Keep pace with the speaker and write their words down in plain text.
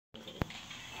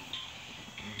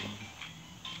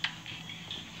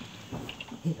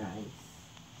Hey guys,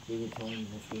 Ww2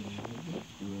 is getting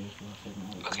with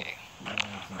lostdarknight. Okay. You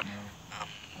guys don't know.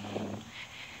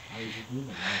 I was doing a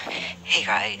live stream. Hey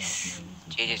guys,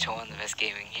 Ww2 the best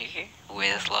gaming here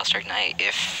with lostdarknight.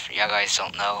 If y'all guys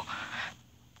don't know,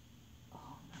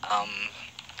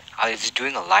 I was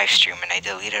doing a live stream and I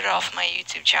deleted it off my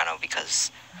YouTube channel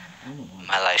because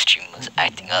my live stream was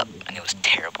acting up and it was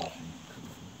terrible.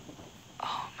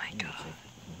 Oh my god.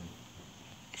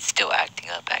 It's still acting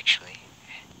up actually.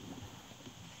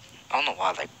 I don't know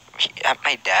why, like, at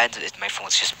my dad's, my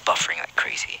phone's just buffering like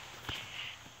crazy.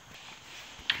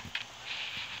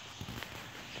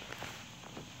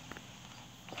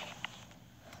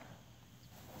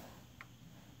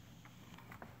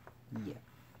 Yeah.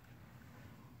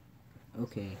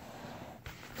 Okay.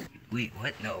 Wait,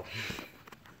 what? No.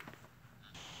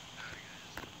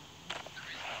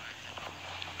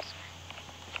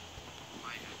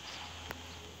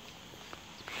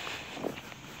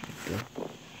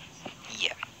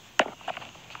 Yeah.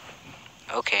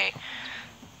 Okay.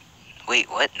 Wait,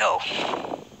 what? No.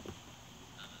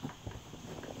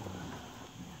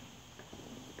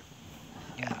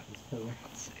 Yeah.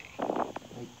 Let's see.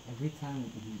 Like every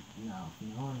time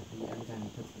every time he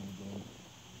puts me in a game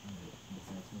and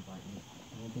decides to invite me, the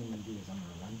only thing I'm gonna do is I'm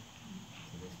gonna run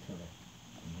to this pillar and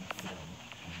then sit on it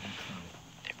and then turn it.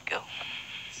 There we go.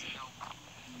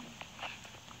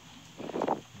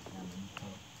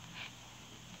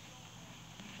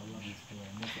 I love this pillar.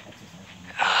 I'm also exercising.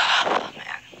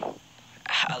 Man.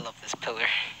 I love this pillar.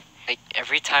 Like,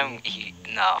 every time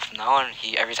from now on,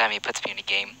 every time he puts me in a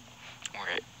game or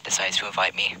decides to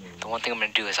invite me, the one thing I'm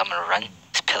gonna do is I'm gonna run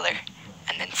this pillar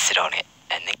and then sit on it,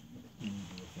 and then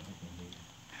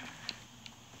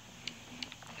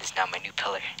it's now my new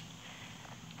pillar.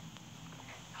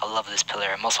 I love this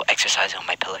pillar. I'm also exercising on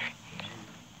my pillar.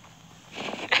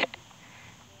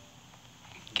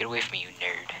 Get away from me, you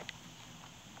nerd.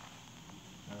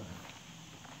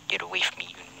 Get away from me,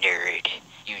 you nerd.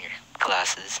 You and your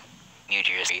glasses. Mute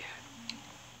yours.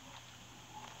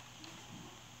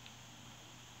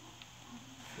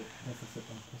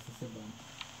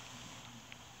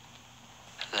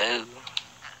 Hello?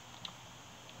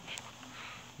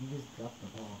 You just dropped the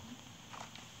ball.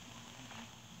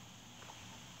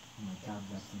 Oh my god,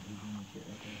 that's some big shit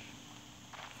right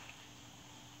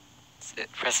there.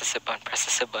 Press the sit button, press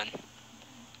the sit button.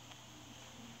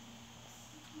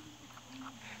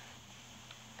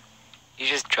 You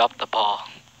just dropped the ball.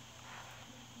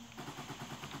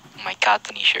 Oh my god,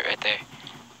 the knee shirt right there.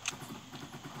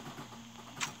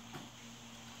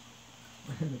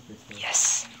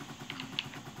 Yes.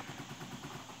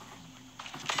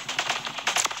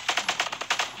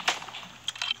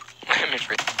 I'm in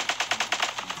for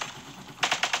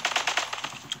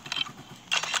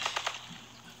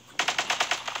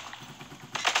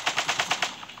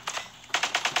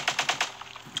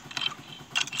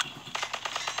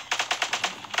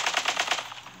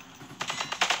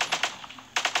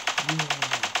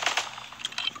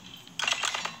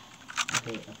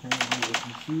Okay, apparently if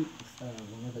you shoot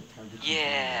one of the targets,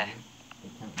 yeah. they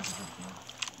count as a point.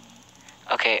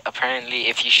 Okay, apparently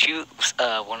if you shoot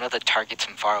one of the targets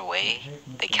from far away,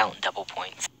 they count double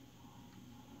points.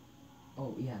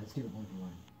 Oh yeah, let's do it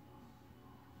 1v1.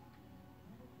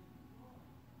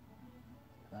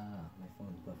 My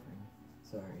phone's buffering.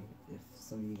 Sorry if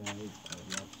some of you guys are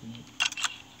watching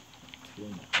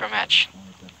it. For a match.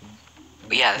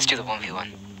 But yeah, let's do the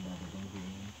 1v1.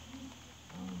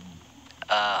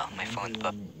 My phone's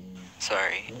buffering.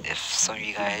 Sorry if some of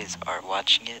you guys are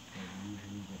watching it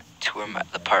to where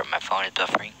the part of my phone is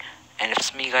buffering. And if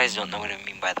some of you guys don't know what I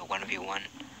mean by the 1v1,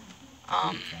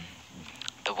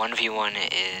 the 1v1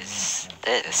 is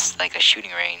this, like a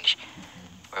shooting range,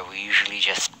 where we usually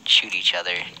just shoot each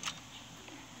other,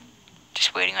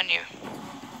 just waiting on you.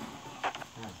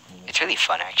 It's really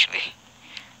fun, actually.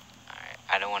 Alright,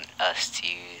 I don't want us to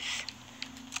use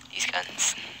these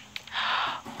guns.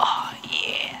 Oh,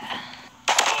 yeah.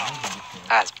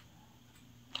 That's...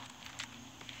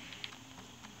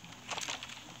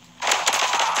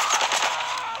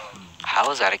 How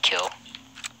was that a kill?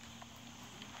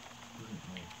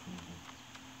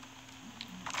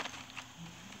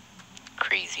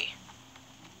 Crazy.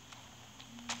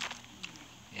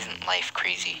 Isn't life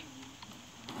crazy?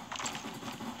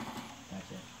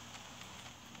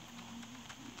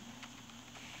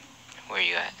 Where are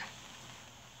you at?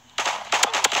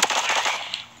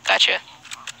 Gotcha.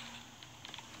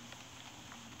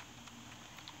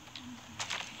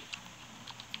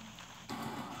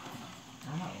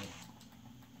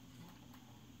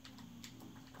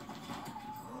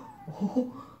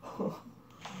 Oh,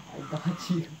 I got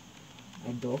you.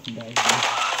 I dolphin dived.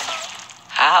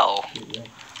 How? Get wrecked.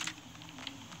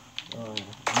 Oh,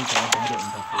 I'm glad that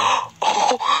didn't buffer.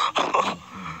 Oh,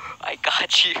 I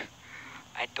got you.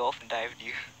 I dolphin dived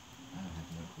you. I don't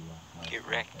have no clue how Get it's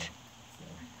wrecked. buffer, so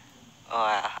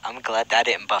Oh, I'm glad that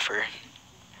didn't buffer.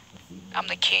 let's see. I'm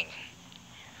the king.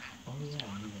 Oh yeah,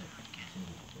 I knew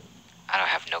that. I don't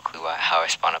have no clue how I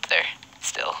spawn up there.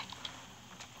 Still.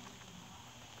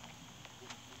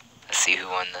 Let's see who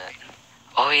won that.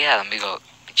 Oh yeah, let me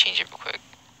change it real quick.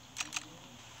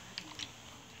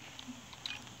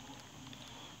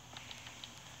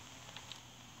 Okay,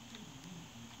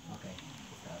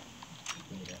 let's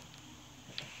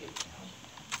go.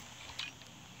 Beta.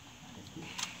 Beta helmet.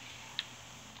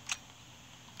 Let's do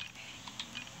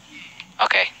it.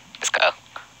 Okay, let's go.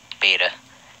 Beta.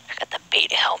 I got the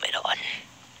beta helmet on. Alright,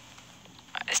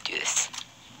 let's do this.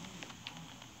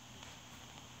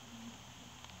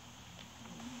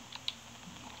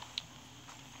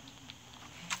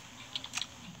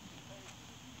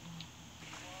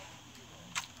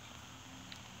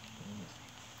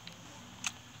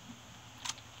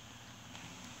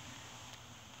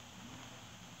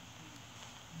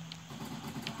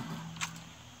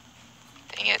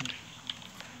 Dang it.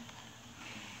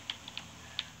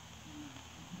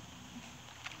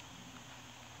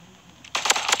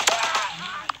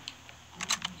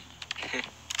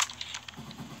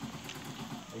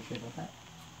 Are you sure about that?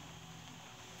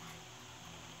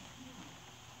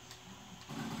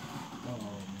 Oh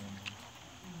man.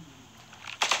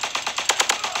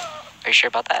 Are you sure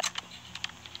about that?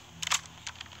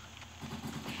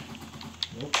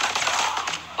 Nope.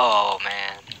 Oh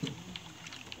man.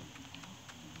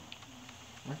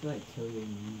 I feel like kill you and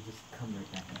you just come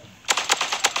right back up.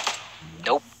 Yes.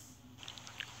 Nope.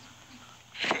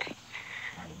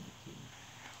 I am the king.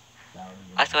 Valerie,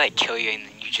 I thought I'd kill you and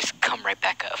then you just come right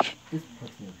back up. this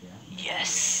puts me up here.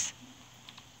 Yes.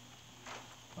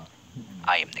 Fuck.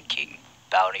 I am the king.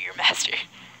 Bow to your master.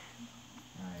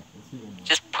 Alright, let's do one more.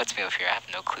 Just puts me up here. I have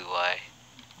no clue why.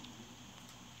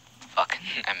 Fuck.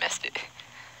 I missed it.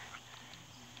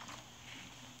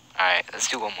 Alright, let's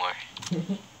do one more.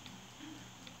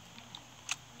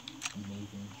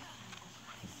 Amazing.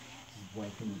 Just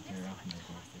wiping the dirt off my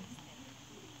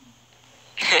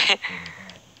character.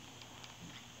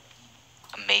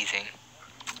 Amazing.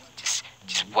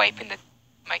 Just wiping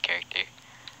my character.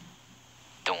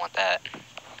 Don't want that.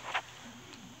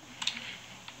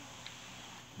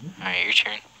 Alright, your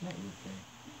turn. Not your turn.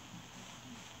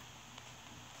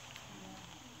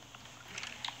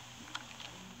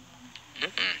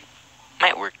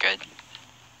 Might work good.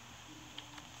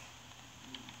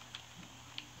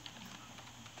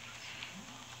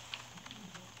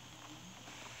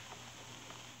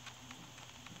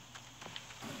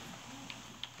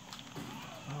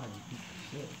 Oh, you piece of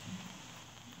shit.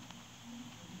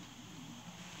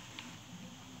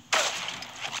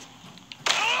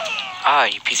 Ah,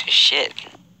 you piece of shit.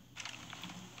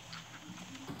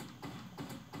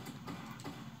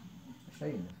 I'll show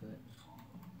you in the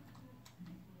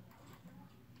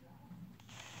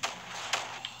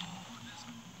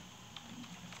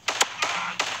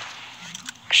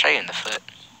foot. I'll shot you in the foot.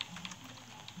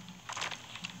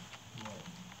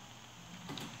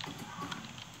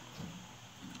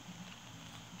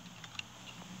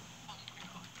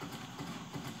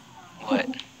 What?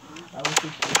 What?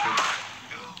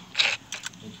 That was so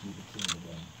perfect. Make you the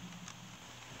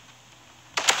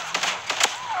king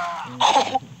again.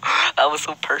 Oh, that was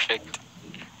so perfect.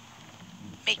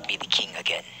 Make me the king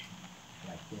again.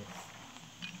 Like this.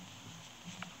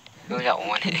 We only got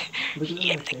one. Look at I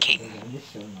am my the face, king. I'm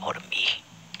just showing Hold off. of me.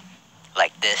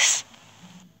 Like this.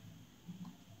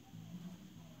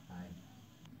 Hi.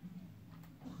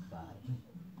 Bye.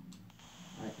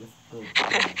 Alright, let's go.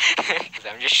 Because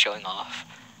I'm just showing off.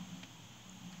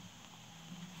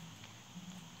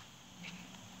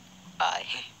 Bye.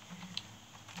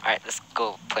 Alright, let's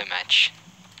go play match.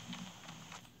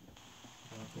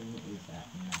 Weapon is at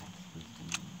max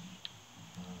prestige.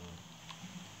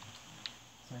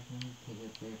 So I can only take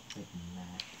it there if it's like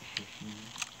max prestige.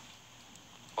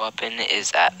 Weapon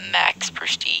is at max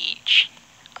prestige.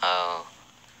 Oh.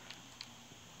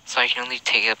 So I can only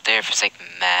take it up there if it's like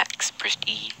max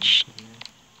prestige.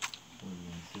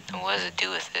 And what does it do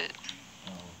with it?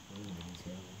 Oh, we're gonna be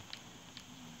terrible.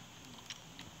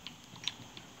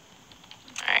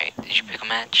 Alright, did you pick a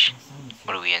match?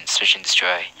 What are we in? Search and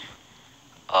destroy.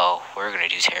 Oh, we're gonna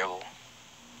do terrible.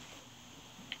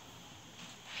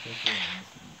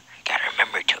 Gotta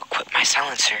remember to equip my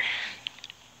silencer.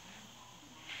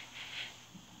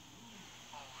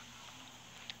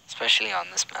 Especially on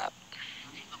this map.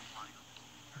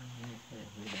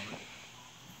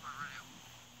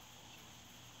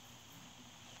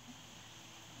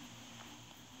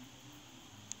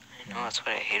 No, that's what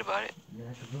I hate about it. Yeah,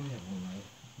 I could only have one life.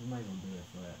 We might as well do it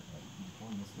for like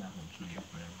on this map on Team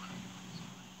Deathmatch.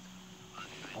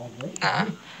 Oh wait. Nah.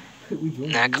 We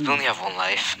joined Nah, the because we only have one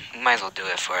life. We might as well do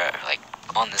it for, like,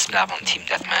 on this map on Team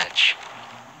Deathmatch.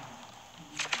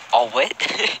 Oh, what?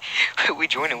 We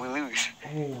join and we lose. Oh,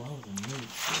 that was a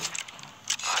nice.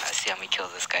 Oh, let's see how many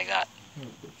kills this guy got.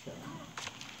 Good shot.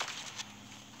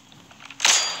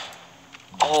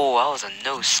 Oh, that was a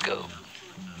no scope.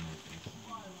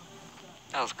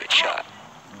 That was a good shot.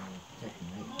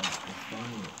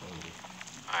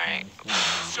 Alright.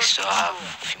 We still have a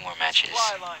few more matches.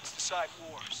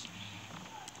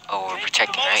 Oh, we're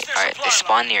protecting, right? Alright, they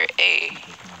spawn near A.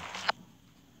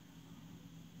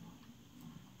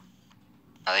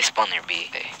 Oh, they spawn near B.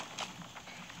 Okay.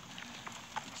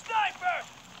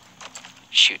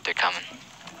 Shoot, they're coming.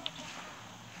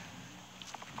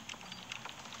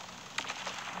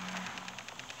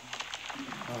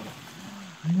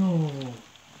 No.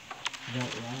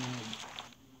 That lag.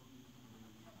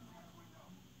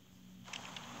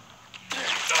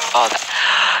 Oh,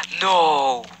 that.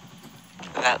 No!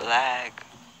 That lag.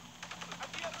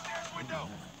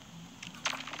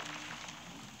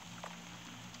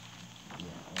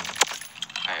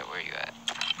 Alright, where are you at?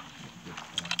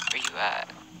 Where you at?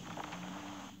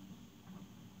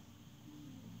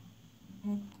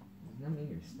 Not me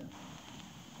your stuff.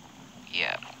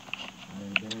 Yeah.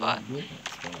 But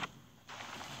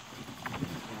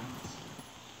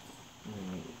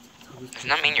does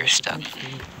not mean you're stuck.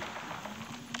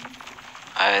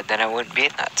 Then I wouldn't be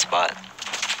in that spot.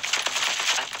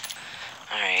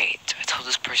 Alright, I told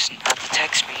this person not to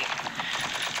text me.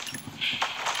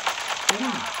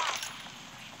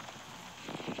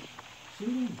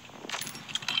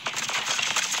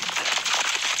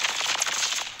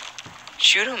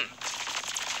 Shoot him!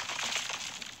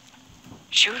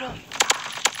 Shoot him!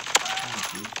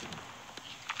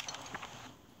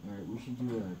 Alright, we should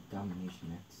do a domination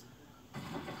next.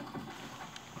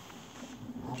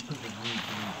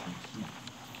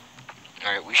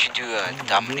 Alright, we should do a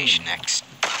domination next.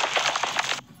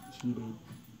 Cheated.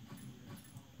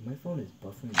 My phone is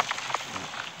buffering.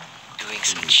 Doing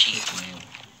some cheat.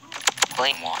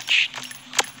 Flame watch.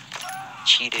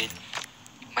 Cheated.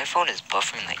 My phone is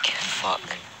buffering like fuck.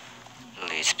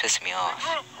 Literally, it's pissing me off.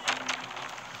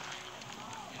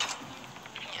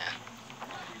 Yeah.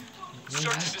 It's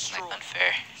like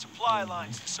unfair. Supply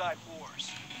lines decide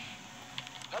wars.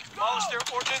 Let's demolish their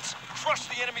ordnance, crush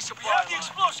the enemy supply line. The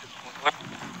explosive.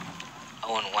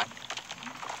 0-1.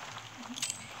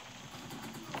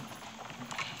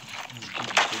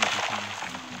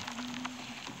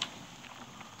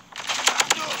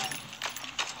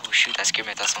 Oh shoot, that scared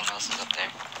me. I thought someone else was up there.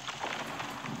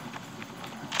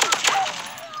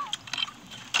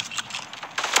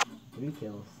 Three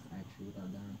kills, actually,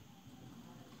 without dying.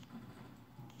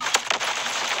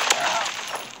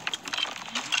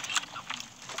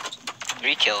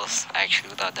 Three kills, actually,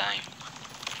 without dying.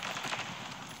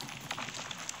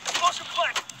 Explosive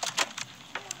plant.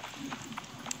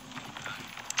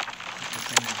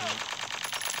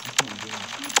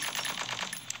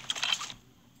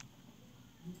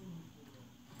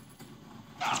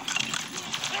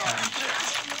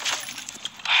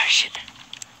 Ah, shit.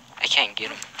 I can't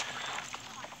get him.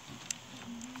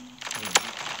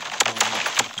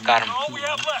 Got him. All we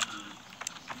have left.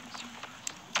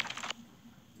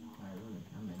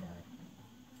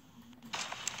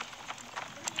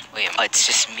 Wait, it's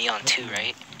just me on 2,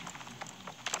 right?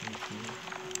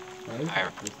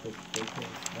 Alright.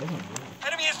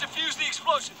 Enemy has defused the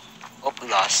explosive. Oh, we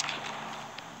lost.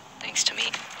 Thanks to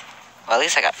me. Well, at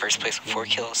least I got first place with 4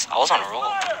 kills. I was on a roll.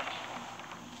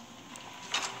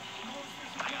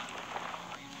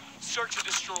 Search and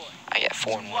destroy. I get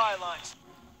 4 and 1. Supply lines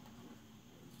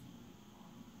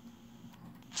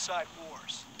decide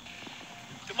wars.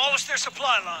 Demolish their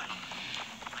supply line.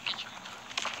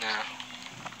 No.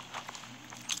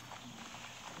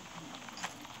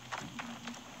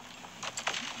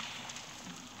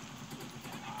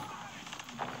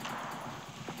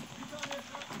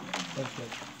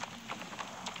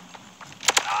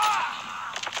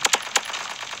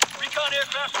 Recon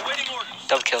aircraft awaiting orders.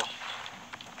 Double kill.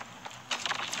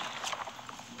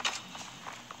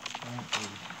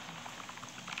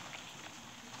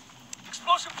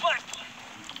 Explosive plant.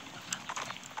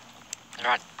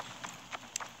 They're on.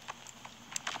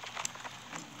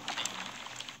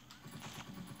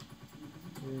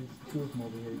 There's 2 of them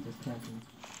over here just camping.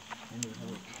 I need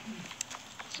help.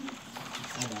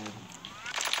 I died.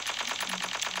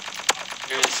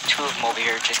 There's 2 of them over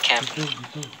here just camping.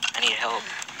 I need help.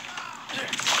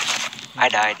 I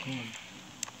died.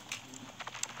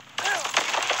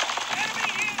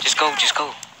 go, just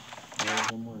go.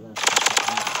 There's one more left.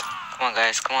 Come on,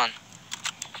 guys, come on.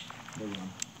 They won.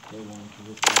 They won. 'Cause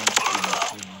this guy wants to do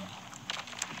it. They won.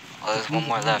 Oh, there's one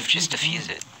more left. Just defuse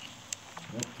it.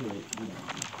 Let's do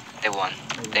it. They won.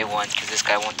 They won because this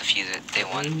guy won't defuse it. They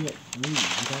won.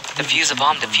 Defuse Defuse the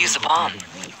bomb. Defuse the bomb.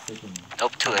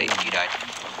 Nope, too late. You died.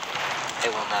 They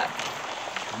won that.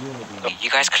 You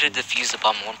guys could have defused the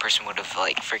bomb. One person would have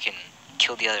like freaking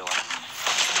killed the other one.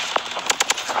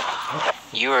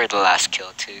 You were the last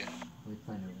kill too. We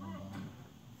planted one bomb.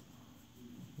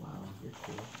 Wow, you're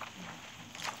cool.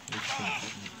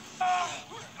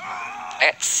 I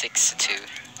got 6-2.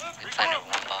 We planted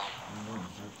one bomb.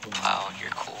 Wow,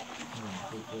 you're cool.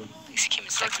 At least you came in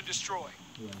Search second. and destroy.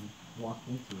 Yeah, you walked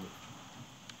into it.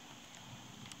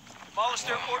 Demolish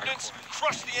their ordnance.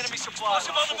 Crush the enemy supply line.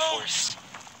 Full force.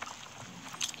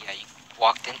 Yeah, you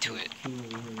walked into it.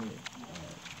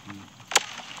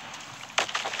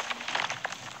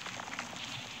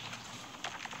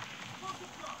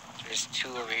 There's two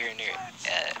over here near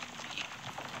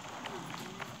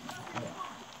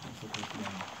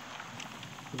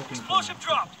Explosive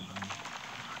drop.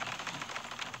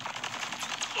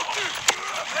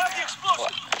 Have the explosive.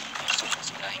 what?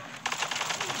 This guy.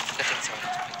 The thing's going to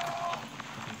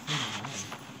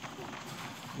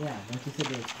Yeah, like you said,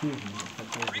 there's two of them.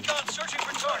 Recon searching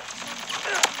for targets.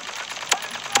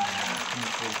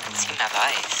 seem to have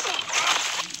eyes.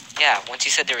 Yeah, once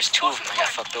you said there was two of them, I got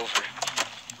fucked over.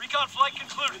 Recon flight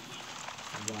concluded.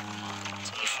 Wow.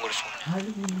 It's only 4 to 4 now. How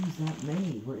did we lose that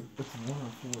many? It's 1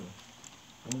 on 4.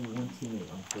 Only one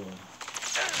teammate on 4. And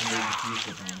they defused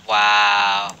the bomb.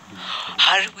 Wow.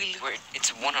 How did we lose? It's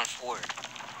 1 on 4.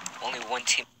 Only one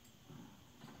team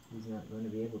He's not going to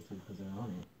be able to because they're on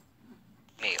it.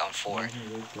 mate on 4.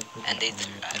 And they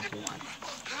threw at 1.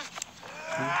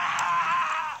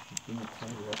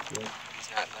 He's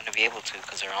not going to be able to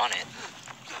because they're on it.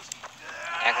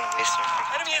 They're not going to waste their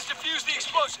freaking Enemy has defused the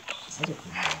explosive.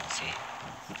 See?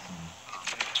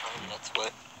 That's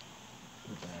what.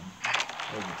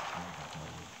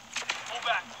 Pull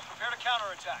back. Prepare to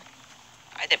counterattack.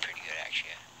 I did pretty good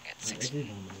actually. I got 6. I did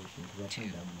domination because I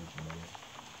found domination better.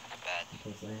 Not bad.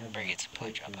 Because I have Very good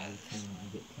supply drop out of this. Every time I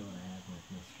get killed, I have my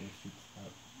score streaks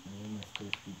up. And when my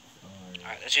score streaks are...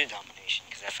 Alright, let's do domination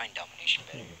because I find domination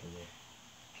better. Okay.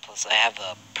 Plus, I have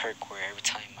a perk where every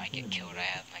time I get killed, I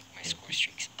have like my score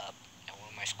streaks up. And one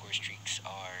of my score streaks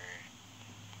are...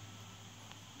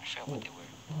 I forgot what they were.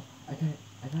 Oh, I got it.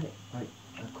 Alright,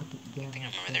 quick. I think I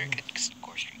remember they're good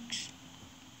score streaks.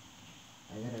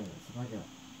 I got a supply drop.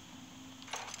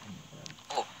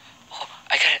 Oh,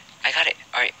 I got it.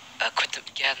 Alright, quit the,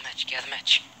 get out of the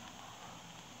match.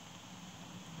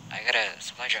 I got a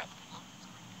supply drop. Oh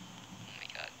my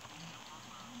god.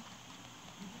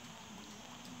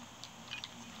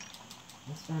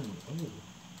 What's wrong with me? Hey,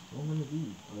 what one of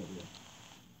these? Oh, yeah.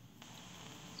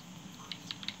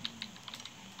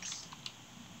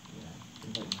 Yeah,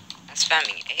 invite me. I'm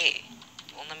spamming A.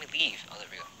 It won't let me leave. Oh, there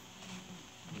we go.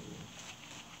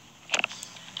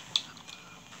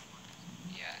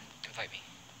 Yeah, invite me.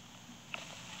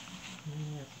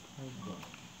 Yeah, supply drop.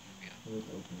 Wait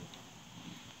to open it.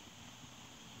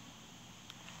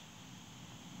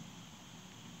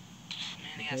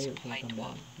 Man, he has Okay, supply come 12.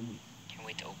 down, please. Can't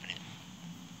wait to open it.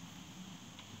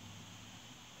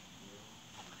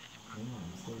 Hang on,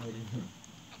 I'm still waiting here.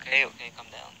 Okay, calm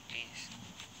down, please.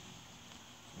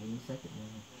 Any second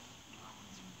now.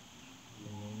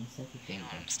 Any second. Hang on,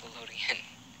 I'm still loading in.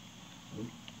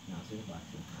 Wait, no, it's in the box.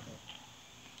 Okay.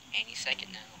 Any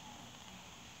second now.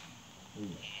 Ooh.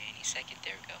 Any second,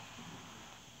 there we go.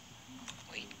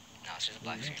 Wait, no, it's just a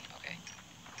black screen. Okay,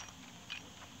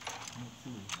 Let's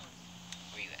see.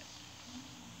 where you at?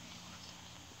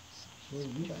 Where are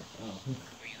you at? Oh.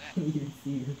 Where you I at? didn't even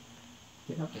see you.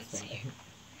 Get up this Let's see side. you.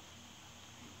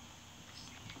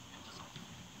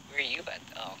 Where are you at?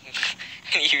 Oh,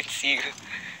 I didn't even see you.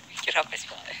 Get off my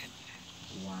spot.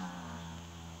 Wow.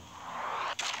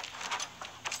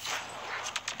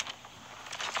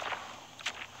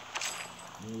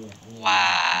 Yeah,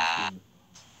 Wow.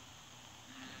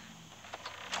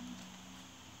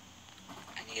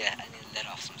 I need to let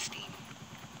off some steam.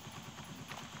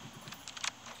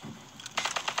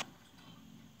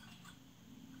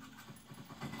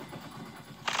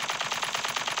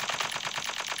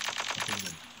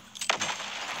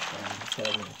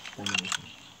 Domination.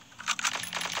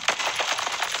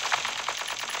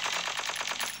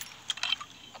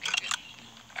 Okay, good.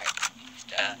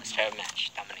 Alright, start a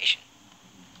match. Domination.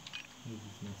 This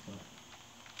is my spot.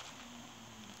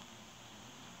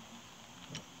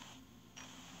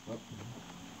 Oh,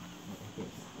 okay,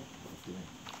 let's do it.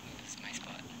 This is my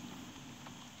spot.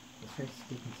 try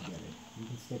sticking together. You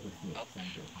can stick with me, 'cause I'm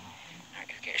good. Alright,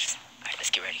 who cares? Alright, let's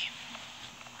get ready.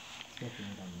 Especially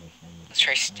in domination, I mean, Let's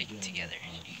try I'm sticking dealing together.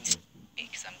 with, You can score stick streak.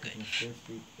 because I'm good. My score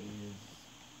streak is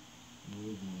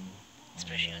really,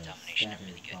 Especially in domination, I'm scattered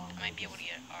really good. bomb I might be will able to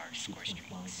get our just score keep on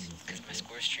flying streaks. in the Because my circle.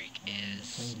 score streak And the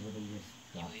is planes really just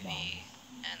drop UAV,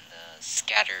 bombs. and the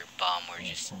scatter bomb where it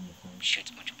Yeah, just time to time. shoots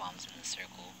a bunch of bombs in the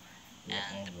circle. Yeah,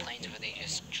 all And the of those planes where they do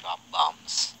just damage. drop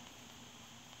bombs.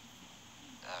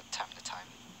 Time to time.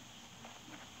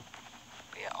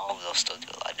 But yeah, all of those still do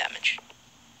a lot of damage.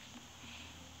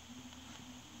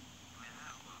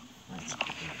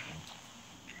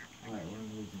 Alright, we're on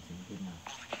losing team. Good enough.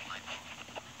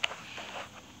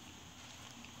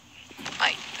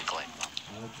 Mike, the collect bomb.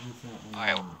 I like to use that when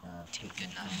Alright, pick team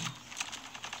good my enough. friends.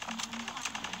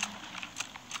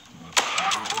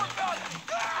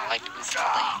 I like to use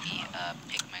lady,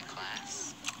 pick my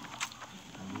class.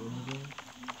 Are you in the game?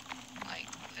 Like,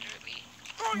 literally.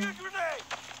 Throwing a grenade!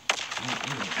 I'm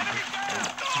in it. I just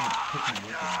can't pick my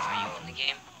weapon. Are you in the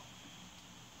game?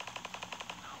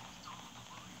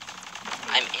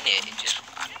 I'm in it, I'm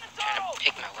trying to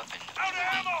pick my weapon. Out of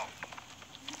ammo!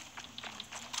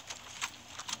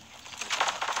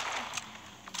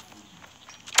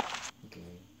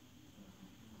 Okay.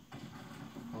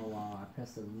 Oh wow, I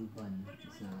pressed the leave button.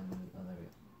 It's not letting me other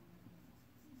it.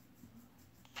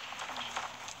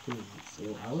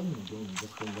 Dude, I was in the game,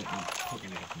 just didn't let me pick a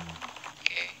weapon.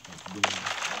 Okay. Like, really.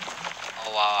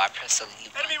 Oh wow, I pressed the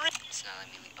leave Enemy button. It's not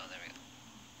letting me leave. Oh, there we go.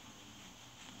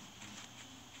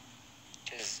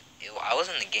 Cause I was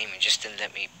in the game, it just didn't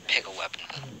let me pick a weapon.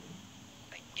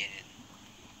 Like, get it.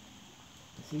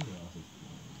 Let's see who else is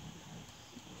playing in that house.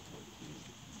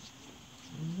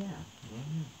 Yeah, why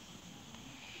not?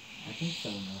 I think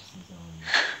someone else is on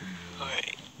the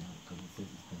Alright. account because it says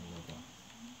he's playing Roblox.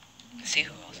 Let's see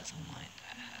who else is online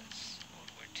that has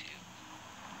World War II.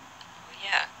 Oh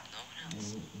yeah, no one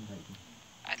else. And invite me.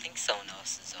 I think someone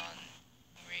else is on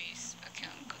Ray's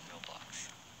account with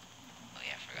Roblox. Oh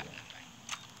yeah, I forgot. Never mind.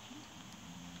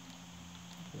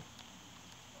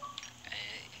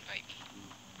 Invite me.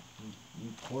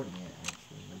 You recording it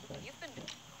actually. Like, You've been.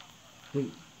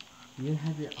 wait, you didn't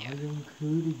have your Yeah. audio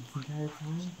included this entire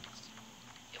time?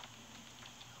 Yep.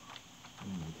 Oh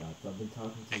my god, so I've been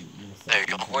talking to myself. There you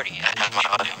go. Recording it. I have my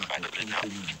audio included now.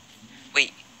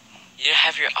 Wait, you didn't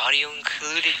have your audio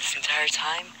included this entire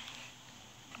time?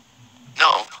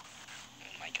 No.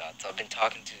 Oh my god, so I've been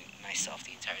talking to myself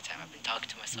the entire time. I've been talking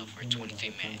to myself for 23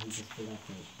 minutes.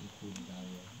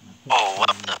 Oh,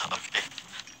 what the? Okay.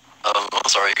 I'm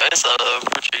sorry guys,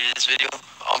 for today's video.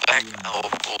 I'm back. Oh,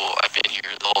 well, I've been here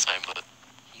the whole time, but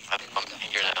He's I'm been the whole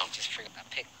here time. now. He just forgot to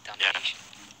pick Yeah. domination.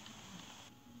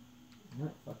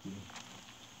 What? Fuck you.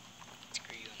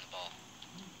 Screw you on the ball.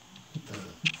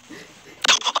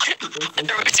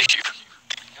 Where did you? You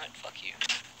know what? Fuck you.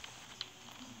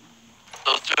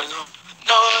 Oh, no.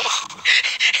 No!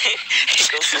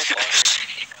 It goes so far.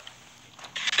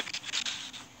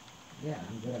 Yeah,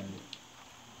 I'm good at it.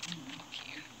 Fuck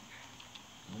you.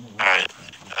 I'm a Alright, lot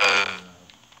of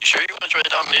You sure you want to try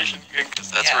domination again? Because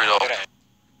that's Yeah, where it all... good at it.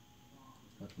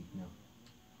 fuck you, no.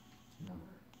 No.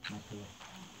 Not cool.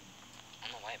 I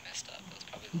don't know why I messed up. It was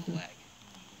probably a little lag.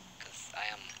 Because I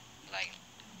am lagging.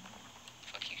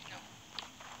 Fuck you. No.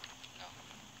 No.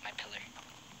 My pillar.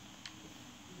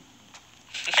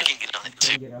 I can get on it too.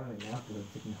 Can't get on it now because I'm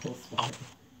taking the whole spot.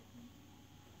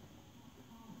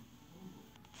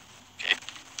 Okay,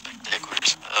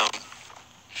 backwards.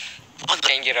 What the...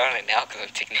 Can't get on it now because I'm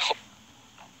taking no.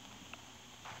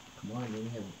 Come on, we only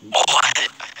have 8 Oh, I had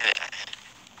it.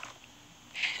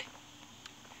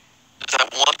 There's that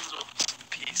one little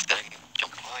piece that I can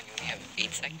jump Come on, you only have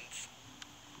 8 seconds.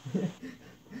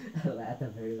 At the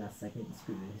very last second,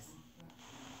 screw this.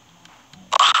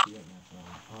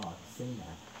 Oh, same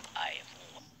that. I have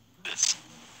won. this.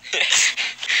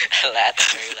 At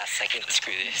the very last second,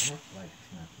 screw I this. have to like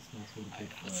this map. This map's really good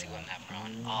for, Let's see what map we're on.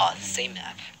 countering Oh, the and, same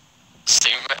map.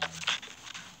 Same map.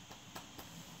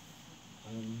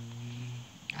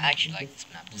 I actually like this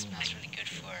map. This map's really good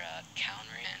for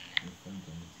countering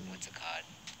and what's it called?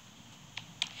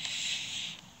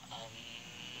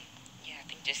 Yeah, I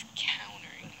think just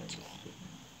countering as well.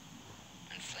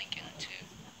 And flanking too.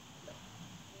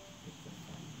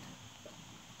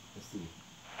 Let's see.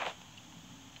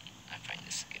 I find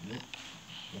this a good map.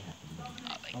 Yeah. I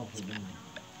like Oh, this for map. them.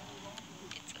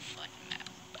 It's a fun map.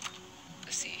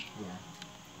 Let's see. Yeah.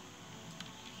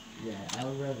 Yeah, I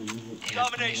would rather use it to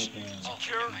Domination. kind of,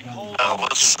 Secure and hold.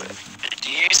 What's... Do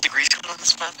you use the grease code on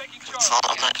this map?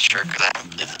 I'm not sure, because I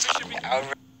haven't played the time. I would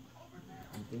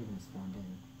I didn't even spawn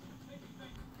in.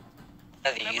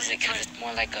 rather use it because it's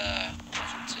more like a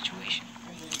situation.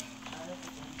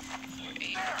 Or 8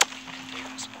 and 3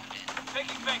 will spawn in.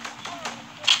 Taking Baker.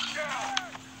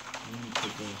 Let me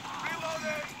take a...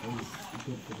 Oh, he's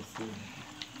good for the steal.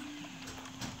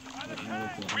 But now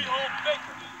it's a... We hold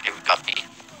Baker. Okay, we got B.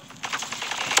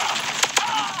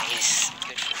 He's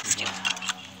good for the skill.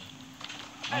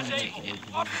 I'm gonna That's go A. to A.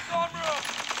 Off the gun room.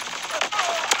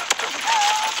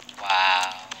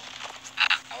 Wow.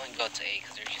 I wouldn't go to A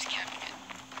because they're just camping it.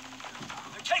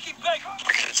 They're taking Baker.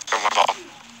 We can just throw my ball.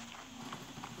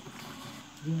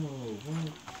 Yo, what?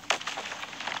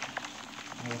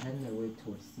 I was heading their way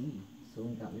towards C.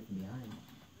 Someone got me from behind.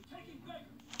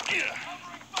 Yo,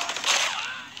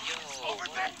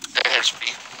 They're HP.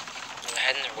 they're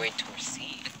heading their way towards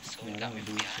C. So we got me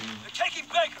from behind. They're taking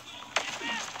Baker.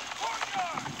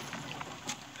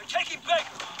 They're taking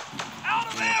Baker. Out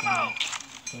of ammo.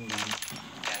 Someone got him.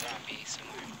 Yeah, they're on B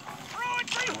somewhere. Throwing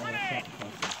I got shot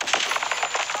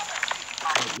across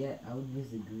it. But yeah, I would use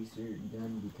the greaser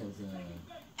gun because,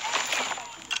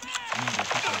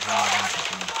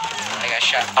 I got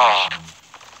shot. Oh.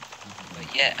 But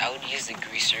yeah, I would use the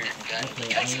greaser gun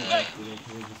because,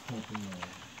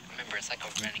 remember, it's like a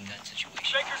running gun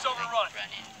situation. Baker's overrun. Like, run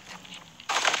in.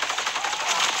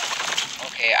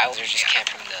 Okay, I was just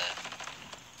camping the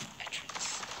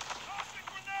entrance.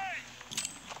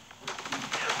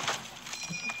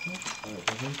 Alright,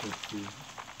 I think it's two.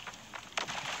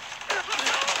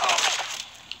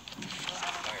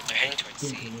 Alright, they're heading towards C.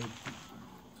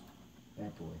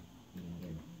 That boy, you can get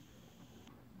him.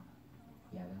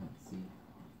 Yeah, they're not C.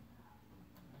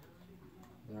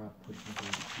 They're all pushing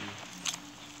towards C.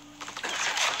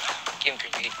 Give him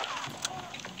grenade.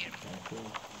 Get him. That boy.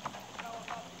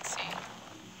 C.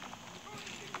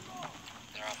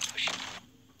 They're all pushing.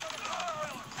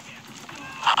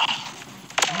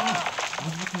 I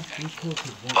was looking at 3 kills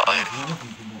because one of them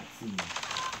did not see me.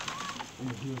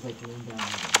 And he was like laying down.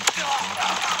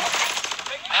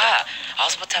 Ah! I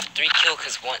was about to have 3 kills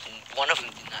because one of them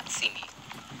did not see me.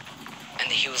 And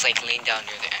then he was like laying down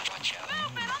near the end. Watch out.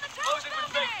 Closing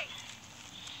with Baker.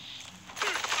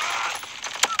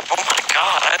 Oh my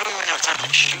god, I don't even have time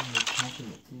to shoot. They're attacking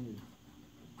it too.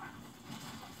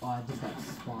 Oh, I just got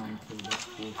spawned too. That's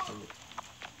bullshit.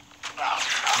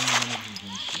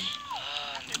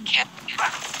 They're camping.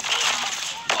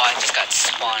 Oh, I just got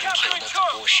spawned and killed. That's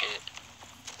bullshit.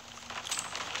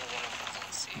 Only one of them's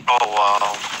on C. Oh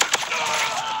wow.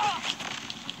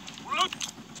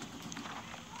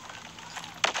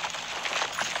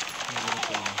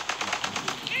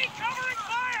 Keep covering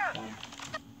fire.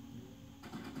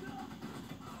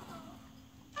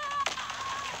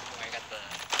 I got the...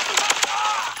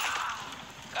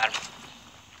 Got him.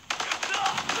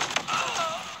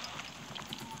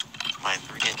 My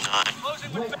 3 and 9.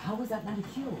 Closing with Wait, how was that not a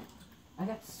kill? I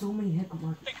got so many hit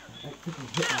markers. Like freaking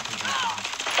hit markers.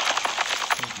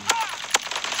 Thank you.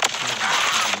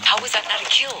 How was that not a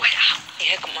kill?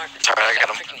 Hit markers. Sorry, I got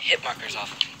him. Freaking hit markers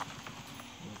off of him.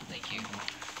 Thank you.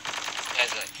 This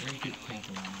guy's like Let me freaking keep annoying.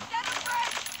 camping on me.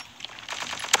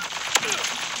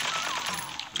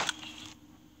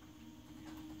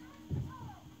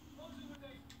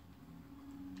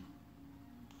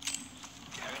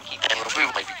 And we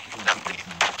might be empty.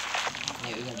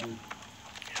 Alright, we gotta do.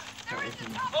 Start with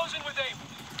him. Closing with aim.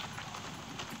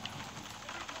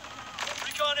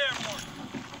 Recon airborne.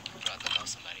 Bro, that was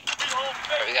somebody. We hold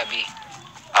Alright, we Baker. got B.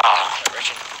 Ah, Start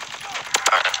rushing.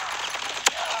 alright.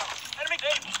 Enemy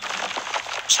aim.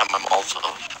 Just have my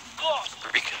Molotov. Lost.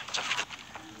 3 kills. I'm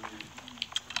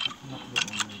not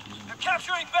getting one more, They're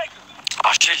capturing Baker. Oh,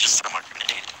 I should've just thrown my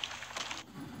grenade.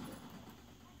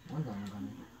 One's on the gunner.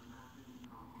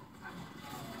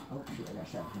 Oh shoot, I got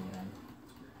shot from behind.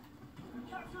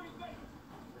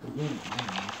 Again, I don't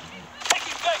know.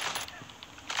 Taking Baker.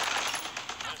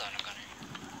 One's on a gunner.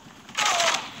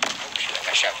 Oh shoot, I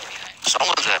got shot from behind.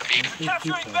 Someone's at B. Stay too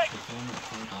Capturing close, Baker. because someone at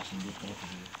flank us and get both of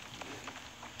you.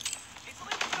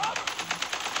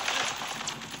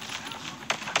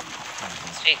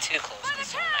 Stay too close because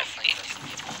someone might flank us and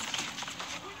get both of you.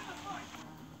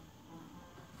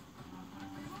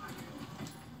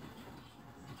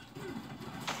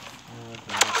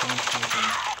 Okay, someone's flanking.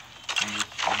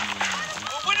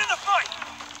 We're winning the fight.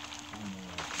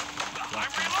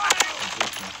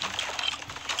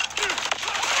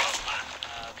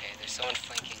 Okay, there's someone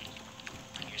flanking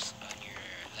on your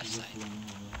left side.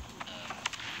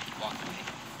 Walk away.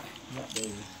 Yep, there he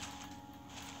is.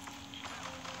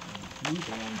 He's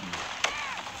on B.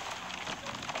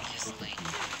 He's just laying.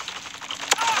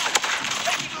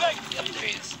 Taking Baker. Yep, there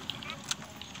he is.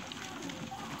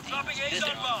 Dropping Dude, A's they're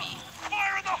on on bomb. B.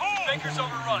 Fire in the hole. Baker's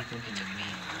overrun. They took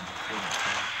B.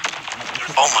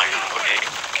 Oh my god, okay.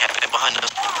 Captain behind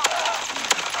us.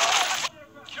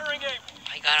 Curing aim.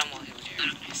 I got him while he was there.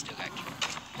 I still got killed.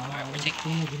 Alright, we're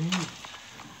taking it.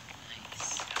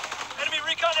 Nice. Enemy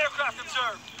recon aircraft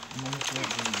observed.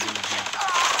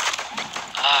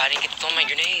 Ah, I didn't get to throw my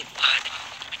grenade. What?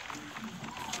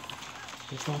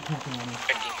 Just don't tap on it.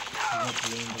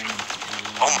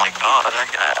 Oh my god,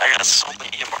 I got so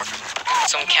many hit markers.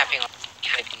 Someone capping on,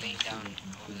 like, laying down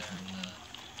over there.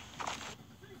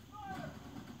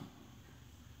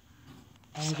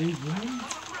 Oh, they win?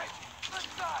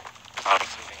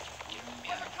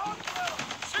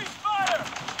 Ceasefire.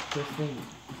 First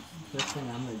thing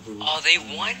I'm gonna do. Oh, they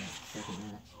won? Second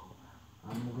match.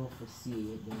 I'm gonna go for C,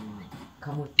 then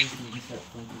come with me and start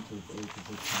flanking towards A because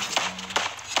they can't get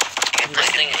down.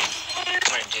 First thing I'm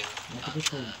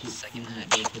gonna do, second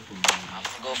match, I'm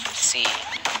gonna go for C.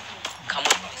 Come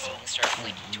with me so we can start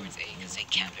flanking towards A because they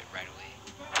camp it right away.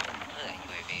 Look at that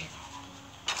UAV.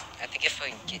 I think if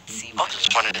I get C, I was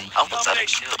just wondering, how was that a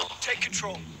kill? Take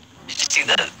control. Did you see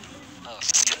that? Oh,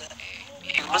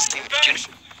 He wasn't even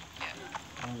shooting.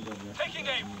 Taking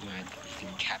aim. Alright, if we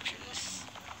can capture this,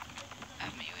 I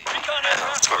have my UAV. Recon Let's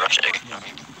aircraft. go rush egg. I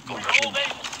mean, go rush. Hold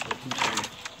aim.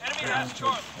 Enemy has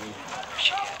charge.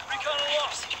 Recon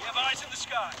aloft. We have eyes in the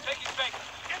sky. Taking Baker.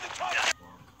 In the tunnel.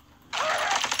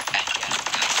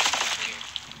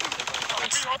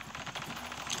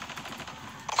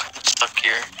 Okay, I'm stuck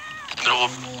here. In the middle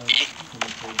of E.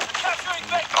 Capturing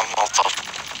Baker. I'm all tough.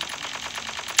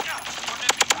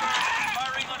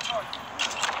 Firing on target.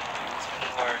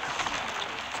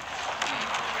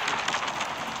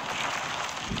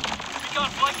 Recon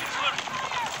flight delivered.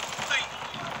 Complete.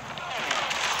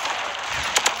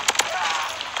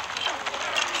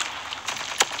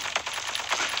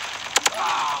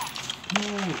 No!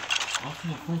 I was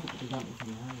trying to flank it, but they got me from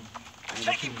behind.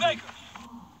 Taking Baker.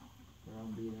 They're on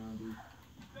B.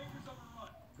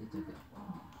 They took it.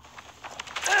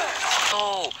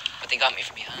 Oh, but they got me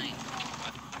from behind.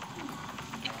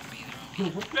 Yo,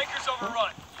 what the Baker's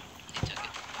overrun. They took it.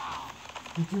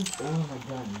 He just, oh my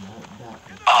god, that.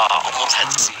 Almost had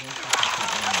to see.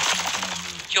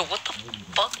 Yo, what the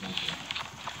fuck?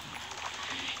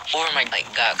 Over my, like,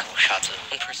 got a couple shots of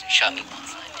one person shot me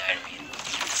once and I died immediately.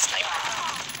 Sniper.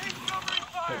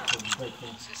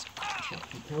 This is a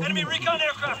good kill. Enemy recon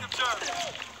aircraft observed.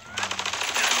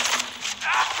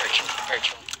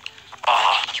 Virtual.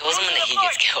 Ah, Kills him and then he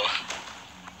gets killed.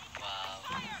 Wow.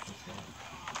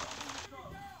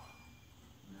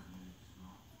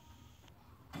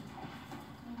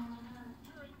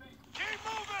 Keep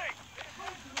moving.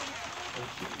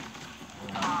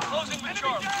 Closing the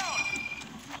charge.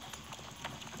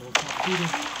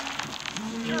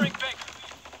 Curing Baker.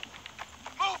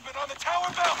 Movement on the tower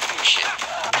belt. Oh shit.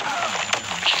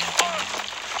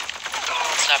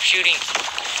 Stop shooting.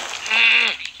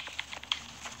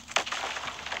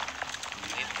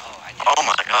 oh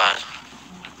my god.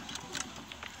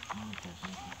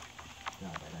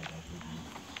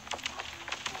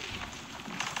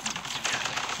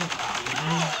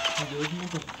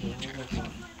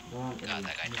 God,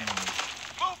 that guy died.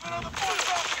 Movement on the force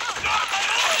belt.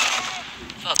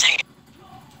 Fuck, dang it.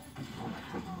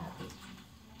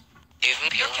 Give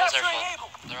him You're kills our capturing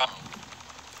fault. Able. They're all.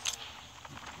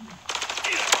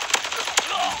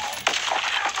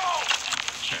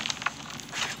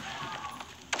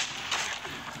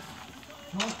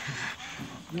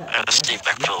 I gotta stay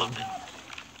back for a little bit.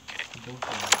 Okay.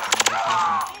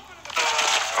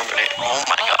 I'm gonna. Oh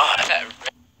my god. That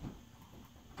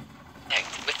red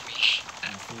with me.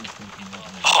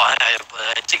 Oh,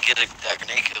 I did get that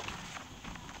grenade kill.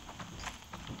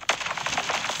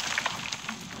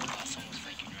 Someone's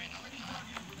faking right now.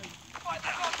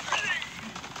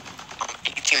 I'm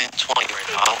 18 and 20 right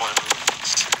now. I don't want to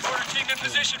lose. Order team in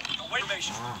position. Await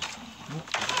mission.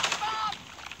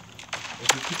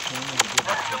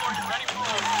 Artillery ready for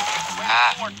orders.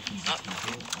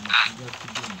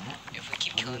 If we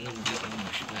keep killing them, we'll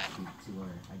push back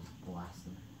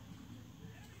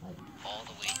all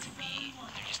the way to B, and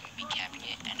they're just gonna be capping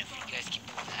it. And if you guys keep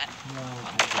doing that,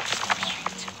 I'll just go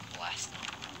straight to blast them.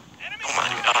 Oh my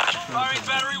god. Firing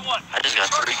battery 1. I just got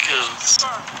 3 kills.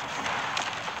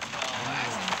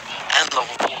 And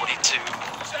level 42.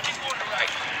 Sending order right.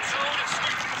 Zone is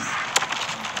sweet.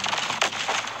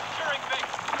 Curing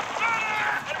Baker.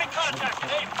 Enemy contact.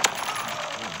 Aim.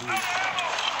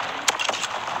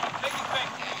 Taking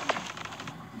Baker.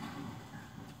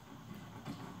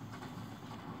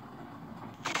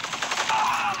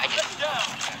 I just Down.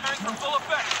 Preparing for full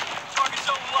effect. Target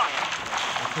zone locked.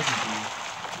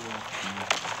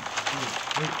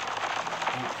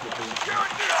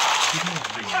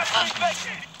 Capturing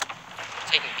Baker.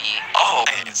 Taking B. Oh,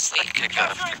 it's Wait, like a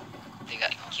guy. they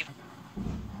got keep.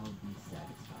 I'll be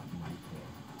satisfied with my kill.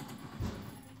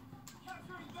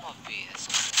 Oh, B. That's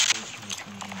not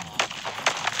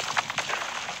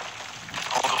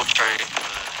I'll go try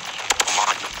come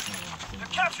on. They're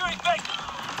capturing Baker.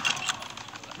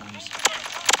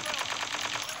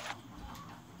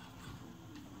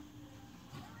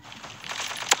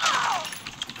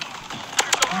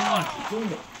 Damn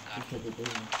it! Because it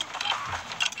didn't.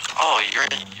 Oh, you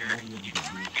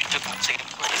took my second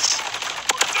place.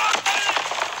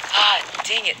 God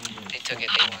dang it! They took it.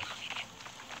 They won.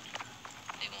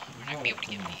 They won. We're not gonna be able to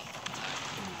get me.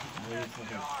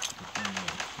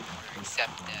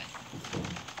 Except death.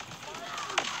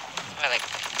 I like that.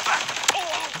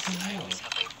 I always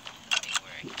have like a thing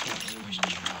where I can use force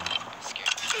control.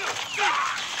 Scared me.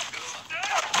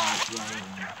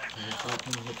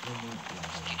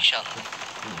 Shell.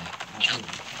 Shell.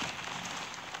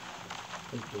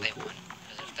 They won.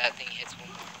 Because if that thing hits one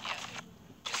more, yeah, they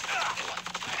won.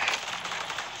 Alright.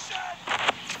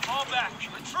 Fall back.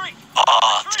 Retreat.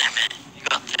 Oh, damn it. You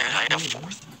got there. I got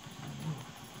fourth.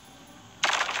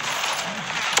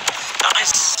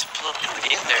 Nice. Pull up the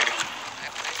game there.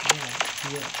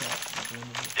 Yep.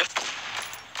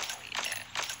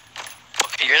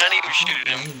 Okay, you're not even shooting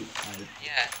him.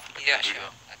 Yeah, he got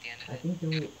shot at the end of I it. think the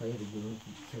only play the game if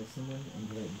you kill someone and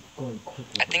you're like going quick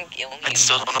with I think you only I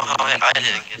still don't know how I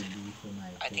didn't get it.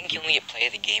 I think you only get play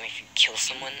of the game if you kill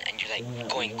someone and you're like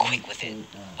going quick with it.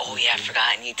 Oh yeah, I forgot.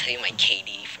 I need to tell you my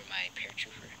KD for my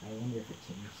paratrooper. I wonder if it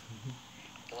changed.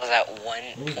 It was at 1.04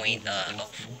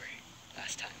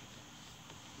 last time.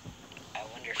 I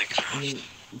wonder if it I mean, changed.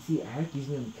 you see, I like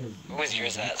using them because... What was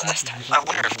yours at last time? I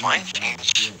wonder if mine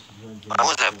changed. I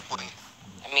was at point.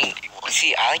 I mean, you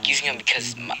see, I like using him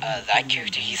because that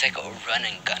character, he's like a run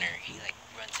and gunner. He like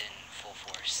runs in full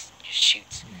force, just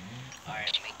shoots.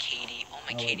 Alright, my KD, oh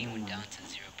my KD went down to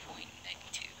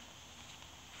 0.92.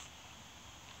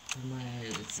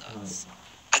 That sucks.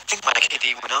 I think my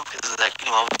KD went up because like, you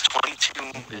know, I was 22.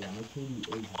 Okay, my KD is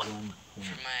 1.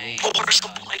 For my... Oh, we're still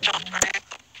playing John, right?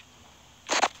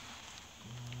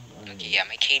 Okay, yeah,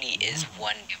 my KD is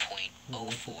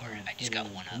 1.04. I just got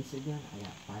one up. Again, I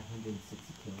got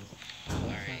 560 kills.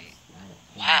 Alright.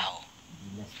 Wow.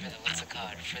 For the, what's it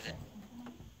called? For the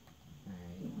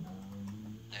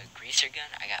greaser gun,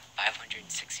 I got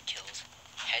 560 kills.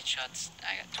 Headshots,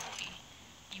 I got 20.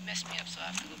 You messed me up, so I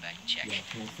have to go back and check.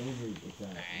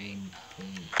 Alright,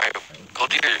 Alright, go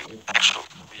to your actual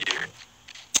year.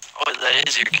 Oh, that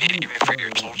is your KD right for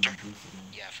your soldier.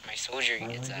 yeah, for my soldier,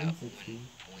 it's at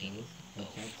 1.05, not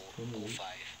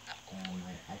 04.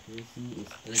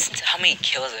 Listen to how many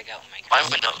kills I got with my Mine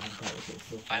went up.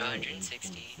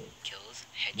 560 kills,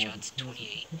 headshots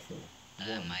 28.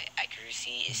 My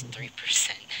accuracy is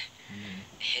 3%.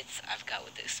 The hits I've got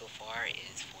with it so far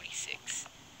is 46.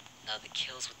 Now the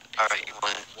kills with the pistol, Alright, you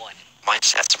want it? 1.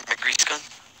 Mine's has some grease gun.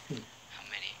 How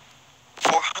many?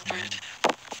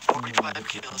 445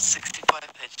 kills,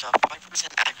 65 headshot,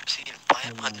 5% accuracy, and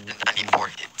 594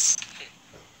 hits.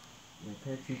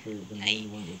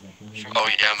 Oh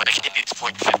yeah, my KD's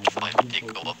 0.55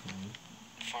 did go up.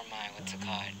 For my, what's it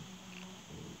called?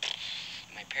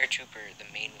 My paratrooper, the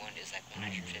main one is like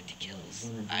 150 kills.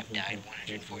 I've died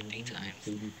 114 times.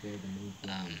 Wait.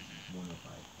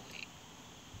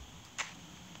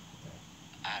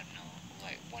 I don't know,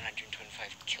 like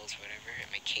 125 kills or whatever, and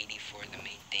my KD for the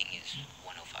main thing is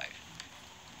 105.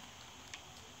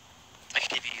 My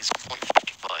KD is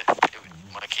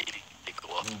 0.55. My KD did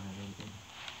go up.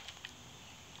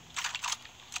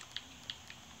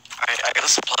 Alright, I got a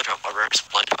supply drop, a rare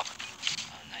supply drop.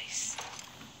 Oh, nice.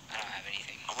 I don't have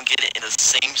anything. I'm gonna get it in the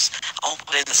same, I'll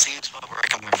put it in the same spot where I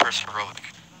got my first heroic.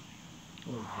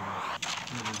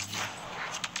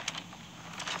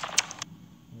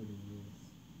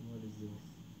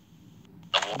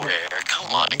 Double rare,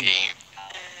 come on game.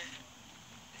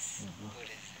 What is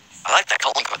this? I like that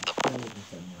calling card though.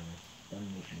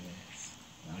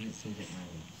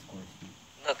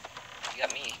 Look, you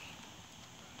got me.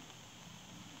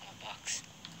 I'm a box.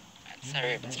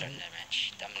 Sorry about starting that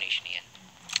match. Domination again.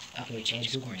 We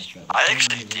changed scores. I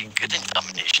actually did good in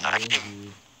domination. I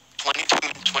came 22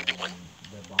 and 21.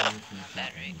 Not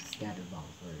bad, right?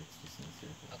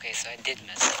 Okay, so I did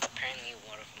mess up. Apparently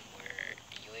one of them were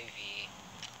UAV,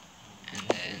 and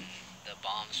then the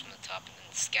bombs from the top, and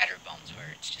then scatter bombs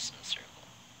where it's just in a circle.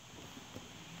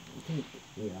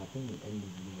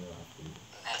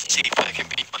 Let's see if I can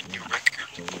beat my new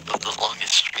record of the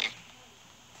longest stream.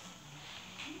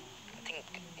 I think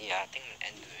I'm gonna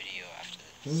end the video after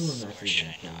this. Or should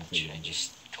I not? Should I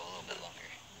just go a little bit longer?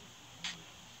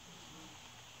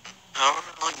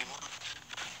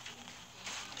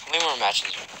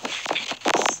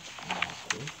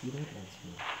 this? You don't ask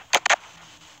me.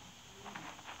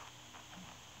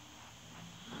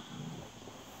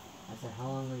 I said, how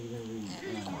long are you gonna read?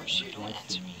 Of course you don't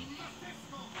answer me.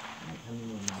 Like, how many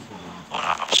more months are you Hold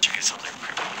on, I was checking something.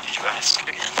 Did you guys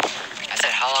again? I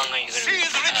said, how long are you gonna She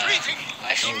is retreating.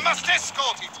 live You stream? must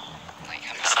escort it. Like,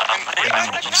 how many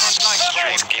I'm just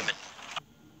straight skimming.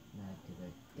 Nah, because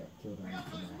I got killed on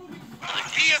accident.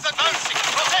 He is advancing.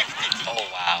 Protect it. Oh,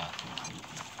 wow.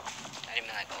 I didn't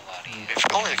mean like, oh, wow, do you? If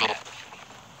you're only go,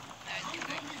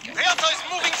 Delta is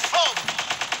moving forward.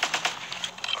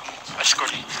 I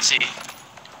scored C.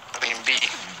 I mean B.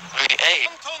 I mean A.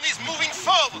 Anton is moving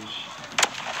forward.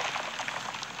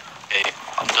 A.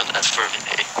 I'm gonna ask for an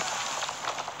A.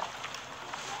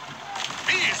 B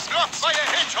is blocked by a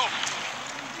hedgehog.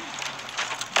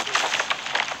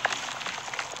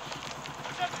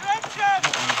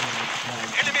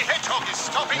 Enemy hedgehog is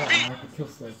stopping B. I have to kill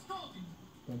stuff.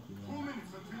 Thank you, man.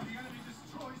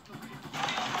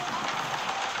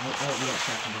 Oh, we got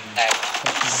second behind.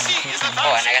 C is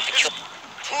Oh, and I got the advancing.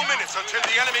 kill. 2 minutes until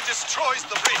the enemy destroys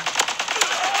the bridge.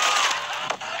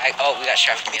 Oh, we got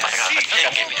shot from behind.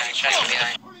 Shot from behind. Shot from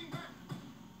behind.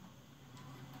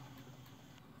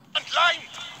 Front line.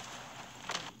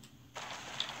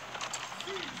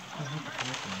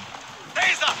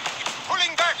 Laser, it's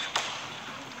pulling back.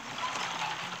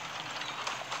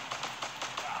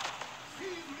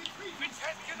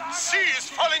 C is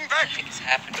falling back. It's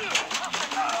happening.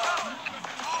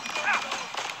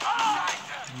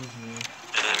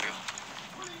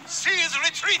 C is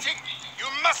retreating. You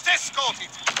must escort it.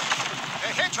 The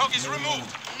hedgehog is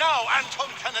removed. Now Anton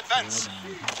can advance.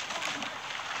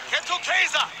 Get to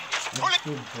Kaiser. It's pulling.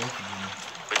 No,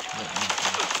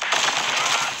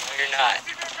 you're not.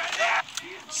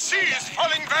 C is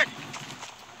falling back.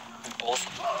 Both.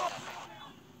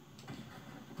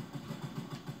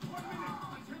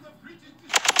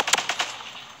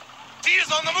 D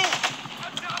is on the move.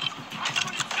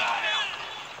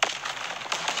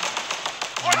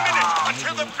 1 minute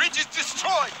until the bridge is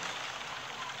destroyed.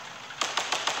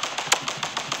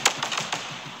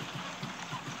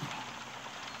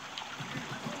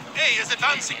 A is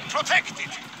advancing. Protect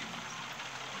it.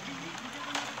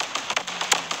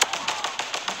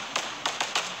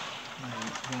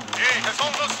 A has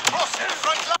almost crossed the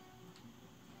front line.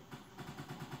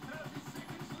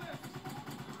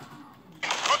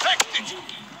 Protect it.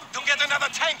 To get another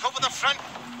tank over the front.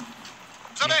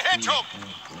 To the hedgehog.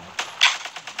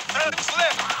 Turns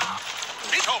left.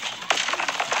 Hit him.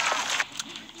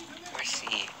 Where's C?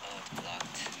 Oh,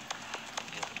 blocked.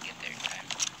 Be able to get there in time.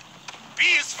 B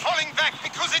is falling back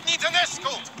because it needs an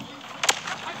escort.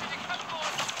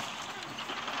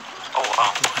 Oh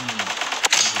wow.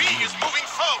 B is moving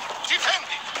forward. Defend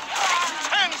it.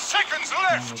 10 seconds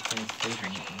left.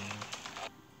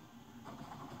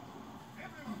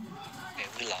 Okay,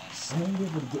 we lost. I won't be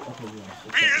able to get up here.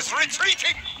 B is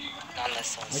retreating. Not unless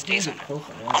someone stays on it.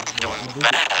 I'm doing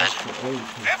bad.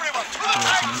 Everyone to the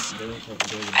tanks.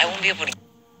 I won't be able to.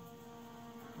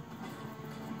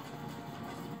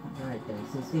 Alright then,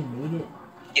 since they made it,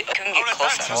 I couldn't get Our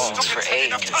close at all. advances For don't A, take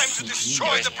enough time to there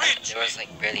destroy was, the bridge. there was like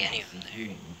barely any of them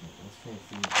there. let's try to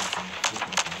see if we can get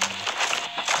that.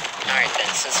 Alright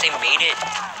then, since they made it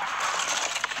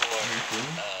for,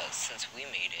 since we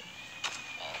made it,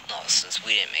 well, no, since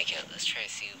we didn't make it, let's try to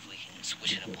see if we can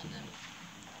switch it up on them.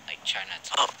 Like, try not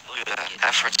to. Oh, look at that.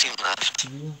 Half our team left.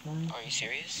 Are you on fire? Are you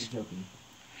serious? You're joking.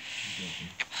 You're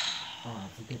joking. Oh,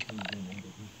 it's a good thing you didn't end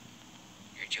it.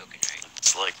 You're joking, right?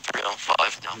 It's like 3 on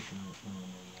 5 now.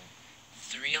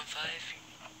 3 on 5?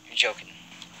 You're joking.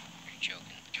 You're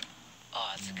joking.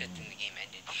 Oh, it's a good thing the game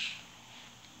ended.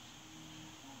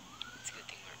 It's a good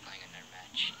thing we were playing another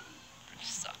match. It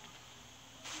sucked.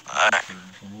 Alright.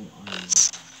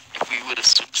 If we would have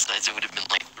switched sides, it would have been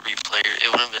like 3 player. It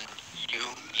would have been you,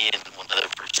 me, and one other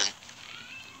person.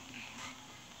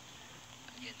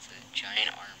 Against a giant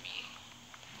army.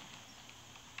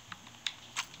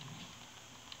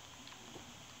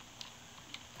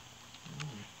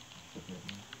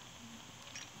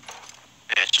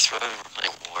 Yeah, just rather we're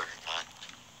playing war, not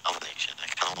domination. I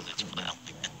kind of wanted to play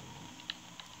domination.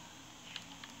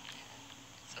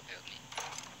 It's okay with me.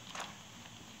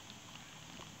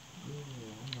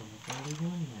 Yeah, I'm level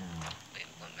 31 now. Wait,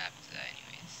 what map is that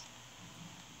anyways?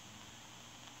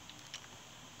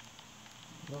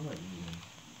 What about you?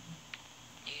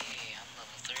 Yay, I'm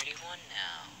level 31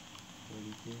 now.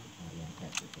 32? Oh yeah,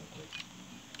 catch it real quick.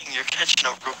 You're catching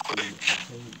up real quick.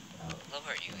 What level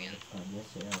are you in?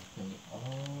 Yesterday I was playing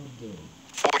all day.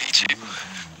 42.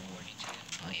 42.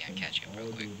 Oh yeah, catch it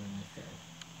real quick.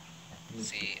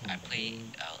 See, I played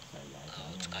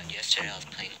yesterday I was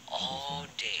playing all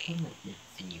day,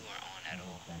 and you weren't on at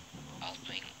all. I was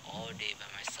playing all day by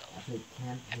myself.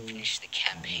 I finished the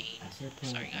campaign.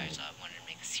 Sorry guys, I wanted to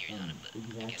make a series on it, but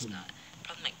I guess not.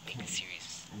 Probably might make a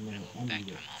series when I go back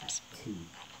to my mom's. But I don't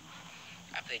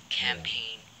know. I played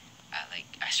campaign at like,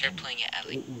 I started playing it at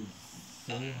like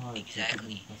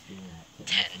exactly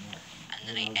 10, and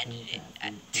then I ended it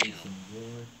at 2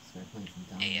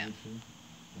 a.m.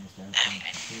 And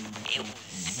it was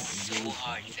so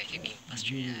hard because I kept getting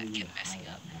frustrated and I kept messing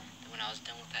up. Then when I was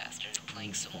done with that, I started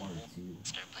playing some more.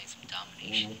 Started playing some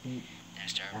domination. Then I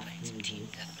started playing some team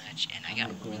deathmatch, and I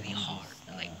got really hard,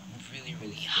 like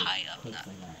really high up, not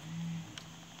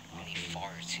really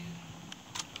far too.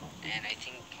 And I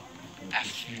think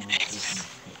after this,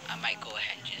 I might go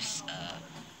ahead and just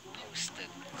post the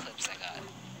clips I got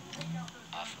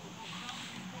off of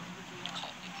Call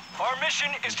of Duty. Our mission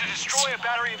is to destroy a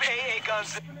battery of AA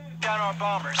guns that down our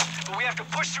bombers, but we have to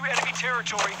push through enemy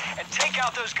territory and take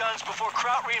out those guns before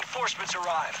Kraut reinforcements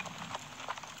arrive.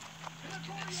 Let's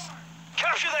do this.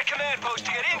 Capture that command post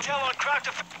to get intel on Kraut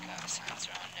to... Got a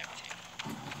sensor on and everything.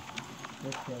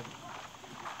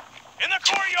 In the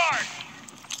courtyard!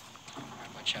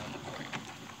 Alright, watch out in the courtyard.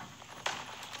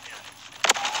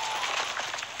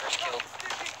 First kill.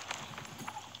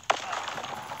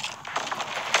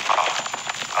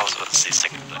 I was about to say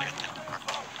second, but I got that.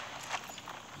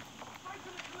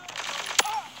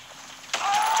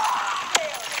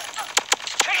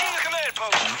 Taking the command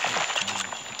post!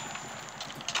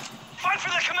 Fight for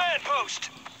the command post!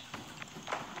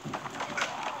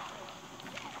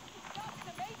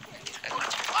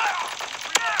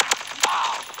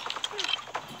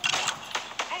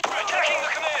 Attacking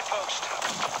the command post!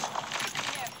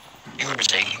 You were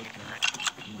taking.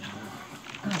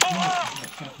 Oh wow.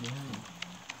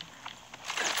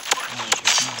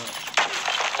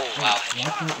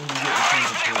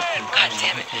 God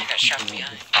damn it, I got shot from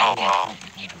behind. Oh wow.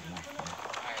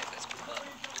 Alright, let's move up.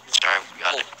 Sorry, we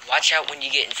got Oh, it. watch out when you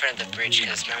get in front of the bridge,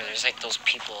 because remember, there's like those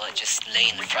people that just lay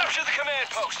in the front. Capture the command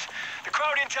post! The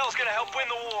Kraut intel is gonna help win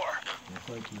the war!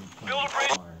 Build a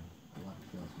bridge!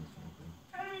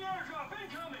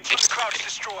 The Kraut is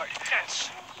destroyed. Hence.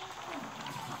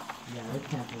 Yeah, they're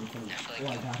camping. I feel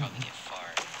like you'll probably get far.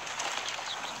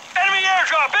 Enemy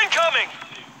airdrop incoming!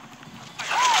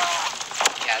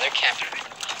 Yeah, they're camping.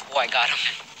 Oh, I got him.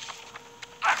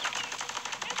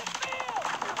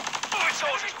 Moving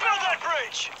soldiers, build that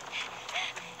bridge!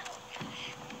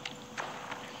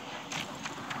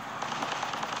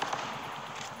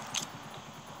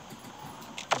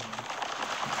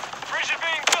 Bridge is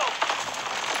being built!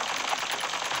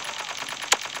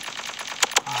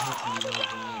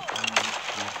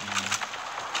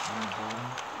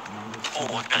 Oh,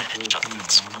 I got a headshot.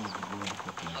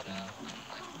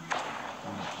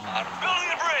 Building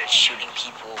the bridge! Shooting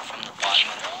people from the bottom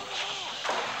of the roof.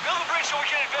 Build the bridge so we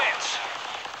can advance!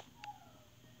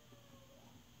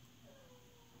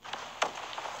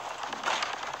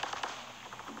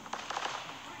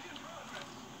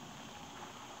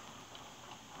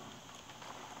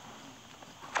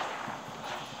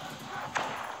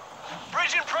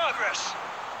 Bridge in progress!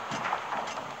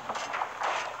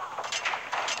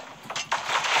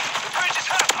 The bridge is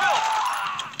half built!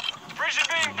 Bridge is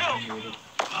being built!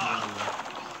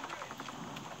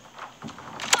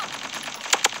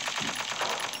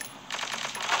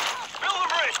 Build the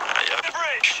bridge! Yeah. The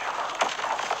bridge!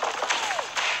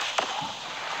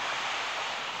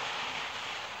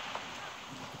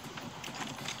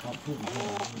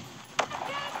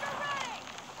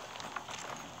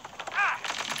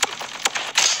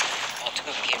 All two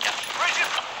of them came down. Bridge in...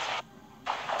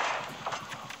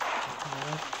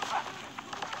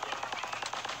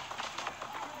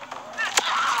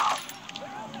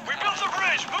 We built the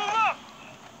bridge! Move up!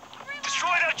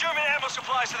 Destroy that German ammo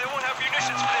supply so they won't have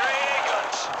munitions for their AA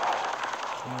guns!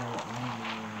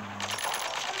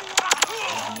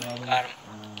 Got him.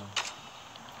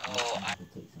 Oh, I have to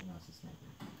take someone else's sniper.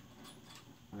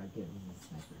 Alright, good, this is a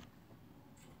sniper.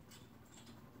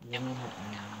 You don't have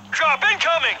ammo. Drop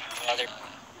incoming! Other.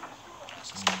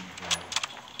 Sniper.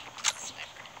 Does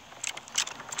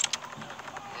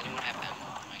anyone have ammo?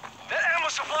 That ammo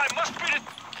supply must be...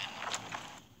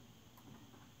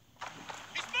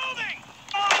 He's moving!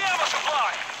 Follow the ammo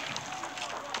supply!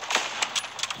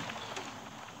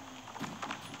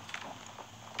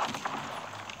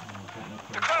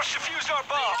 The Krauts defused our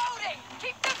bomb! Reloading!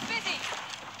 Keep them busy!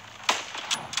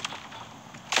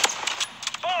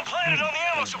 Bomb planted on the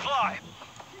ammo supply!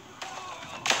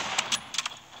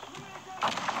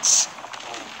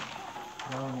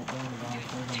 Throwing it down the bomb,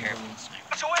 throwing it Terrible down. sniper.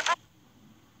 That's away from...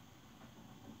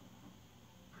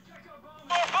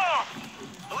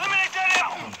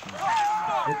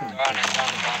 freaking They're on the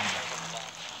bomb.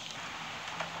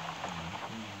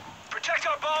 Protect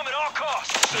our bomb at all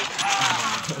costs.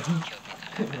 Killed me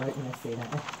that. Right when I say that,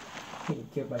 you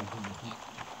killed by him.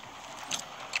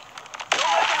 Don't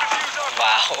let them defuse our bomb.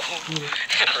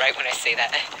 Wow. Right when I say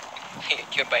that, I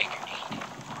get killed by a grenade.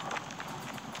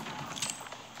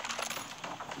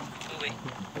 Ooh, wait.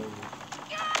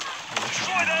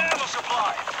 Destroy that ammo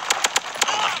supply.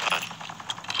 Oh my god.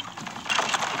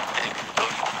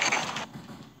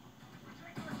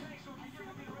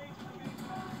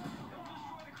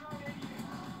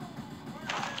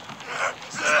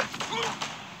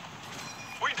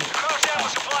 The crowd's ammo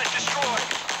supply is destroyed.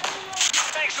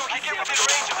 Thanks, so we can get within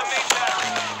range of the main battery.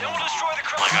 Then we'll destroy the Oh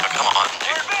crowd. my god, come on,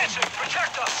 We're dude. advancing.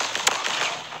 Protect us.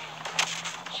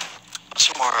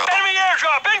 Tomorrow. Enemy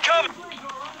airdrop incoming.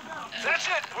 That's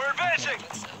it. We're advancing.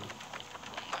 What's up?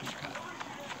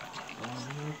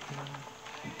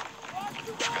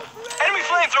 Enemy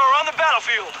flamethrower on the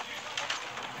battlefield.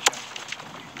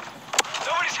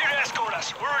 Nobody's here to escort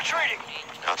us. We're retreating.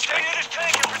 That's Stay right. near this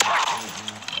tank and protect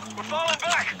it. We're falling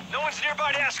back. No one's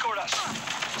nearby to escort us.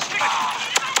 Stick it.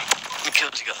 Who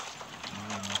killed you guys?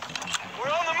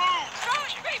 We're on the move.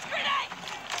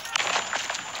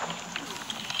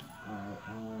 Alright,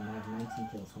 I have 19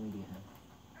 kills. How many do you have?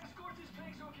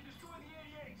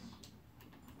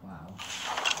 Wow.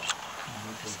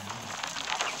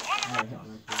 Alright, hit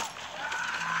marker.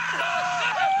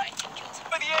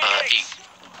 By the 8. A8s.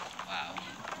 Wow.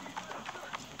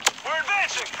 We're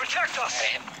advancing. Protect us. I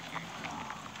hit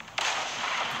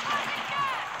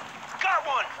Got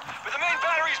one. But the main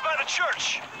battery's by the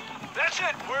church. That's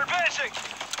it. We're advancing.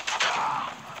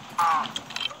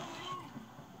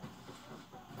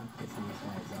 I'm pissing these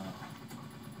guys off.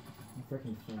 I'm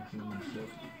freaking flanking them and shit.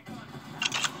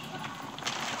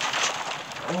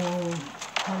 Oh,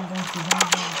 how did I survive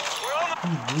that? We're on the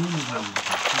He really made it.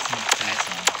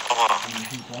 Oh wow. And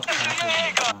he walked back to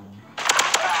the bottom.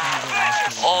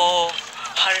 Oh,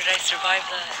 how did I survive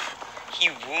that? He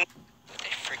wounded with a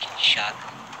freaking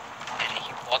shotgun. And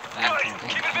he walked back. Good.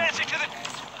 Keep advancing to the...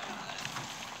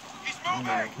 He's I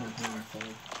know, I moving. can't hear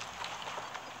myself.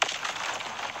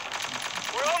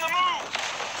 We're on the move.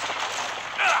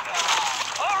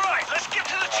 All right, let's get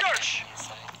to the church.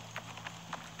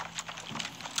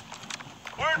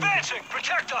 We're advancing.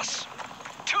 Protect us.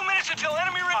 2 minutes until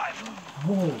enemy arrive.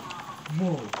 Whoa,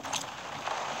 whoa.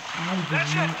 I did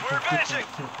That's it, not we're get that advancing.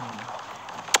 kick on.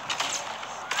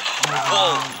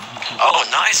 Whoa. Oh,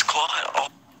 nice quad. Oh,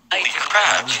 I holy did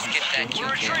crap. not just get that kill.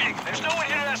 We're retreating. There's no one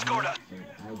here to escort us.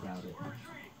 I doubt it.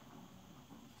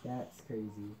 That's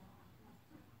crazy.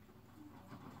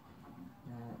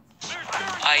 That's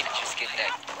I just get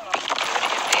that kill.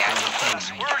 They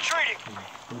actually We're retreating.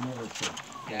 they never took.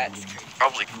 That's crazy.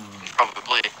 Probably.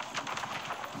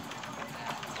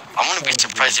 I'm gonna be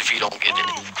surprised if you don't get it.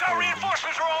 Move. Got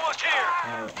reinforcements. We're almost here.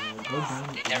 Go down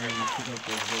and never- then you see like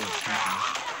there's little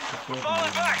We're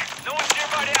falling back. No one's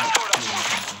nearby to escort us.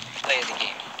 Play the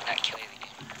game, not kill the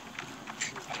game.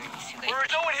 I mean, you see, like,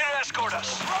 There's no one here to escort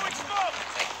us. Throwing smoke.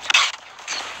 like,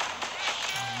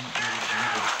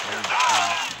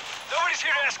 Nobody's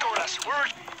here to escort us. We're...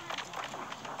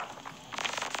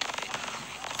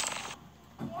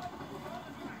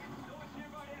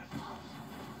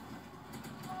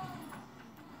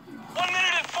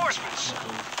 One-minute enforcements.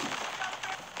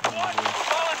 What? We're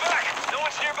falling back. No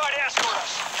one's nearby to escort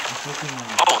us.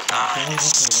 Oh,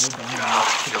 nice.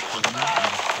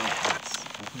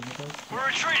 We're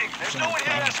retreating. There's no one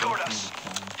here to escort us.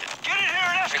 Get in here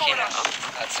and escort freaking,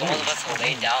 us. so all of us will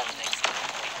lay down next to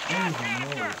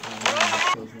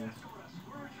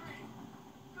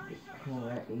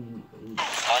We're at 88.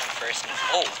 on first.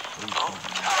 Oh, I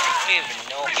don't even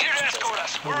know Nobody's here to who's escort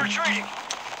us. We're retreating.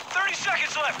 30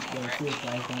 seconds left. Yeah, see those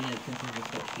guys down there attempting to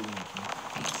start shooting at me.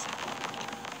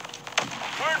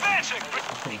 We're advancing.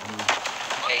 Okay,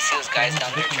 Okay, see those guys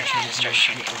down there trying to start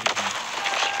shooting.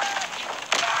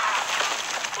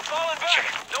 We're falling back.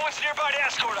 No one's nearby to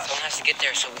escort us. Someone has to get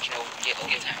there so we can get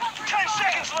overtime. 10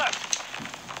 seconds left.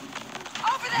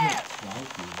 Over there.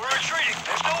 We're retreating.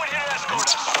 There's no one here to escort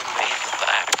us.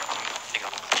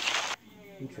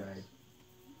 he tried.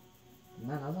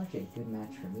 Man, that was actually a good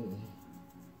match for me.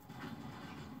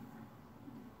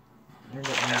 I ended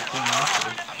up winning 3 matches.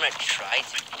 I'm gonna try to.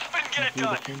 Couldn't get it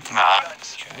done. That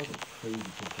was Try. a crazy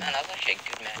good Man, that was actually a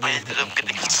good match. I ended up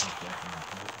getting I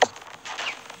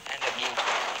ended up getting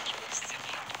ridiculous.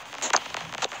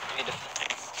 Beautiful.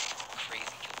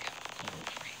 Crazy kill cam.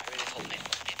 I really hope my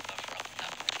phone didn't buffer up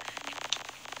that much.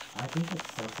 I think what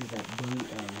sucks is that they went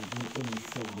in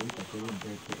so late that they didn't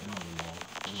break it in on the wall.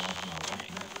 The wall's not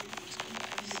working.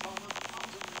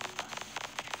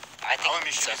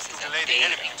 mission is to delay the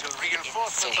enemy until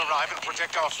reinforcements arrive and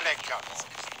protect our flag guns.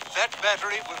 That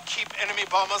battery will keep enemy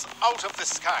bombers out of the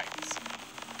skies.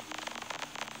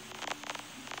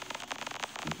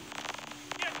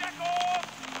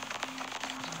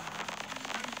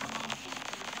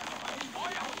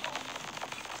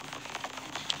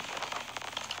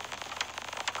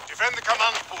 Defend the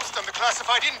command post and the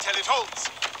classified intel it holds.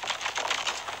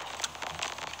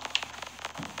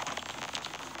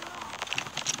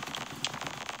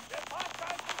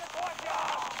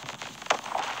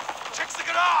 Check the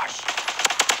garage!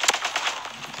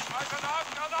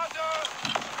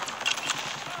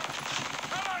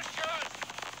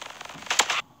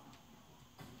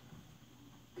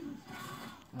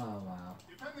 Oh wow.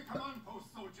 Defend the command post,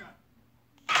 soldier.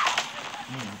 Oh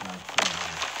my god.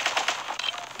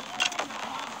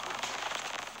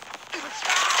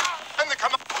 Defend the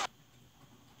command.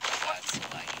 That's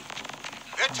like...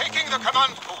 They're taking the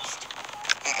command post.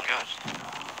 Oh my god.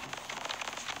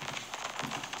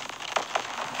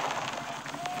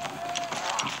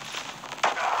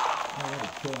 I gotta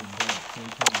kill him at the same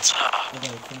time. I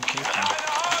gotta same person.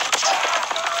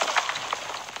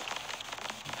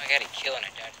 I got a kill and I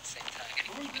died at the same time. I got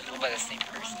killed by the same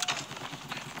person.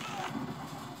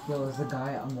 Yo, there's a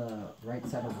guy on the right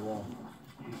side of the wall.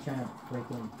 He's trying to break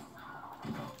in.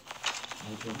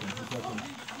 He's breaking.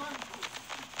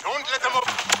 Don't let them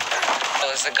open. Oh,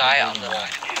 there's a guy on the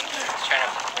left. He's trying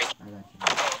to break. I got you.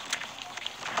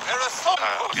 There are some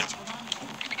Okay. posts.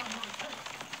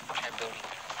 Try building.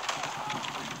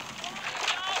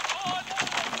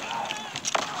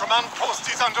 Command post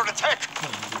is under attack.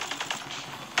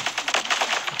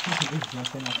 I can just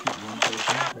jump in and shoot one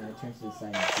person, then I turn to the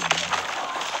side and shoot another.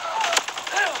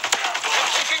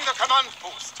 They're taking the command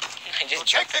post. I just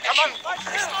Check jumped the and I shoot command one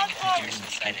person and then I turn to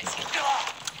the side and I see him.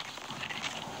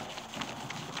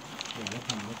 Yeah,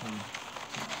 look on.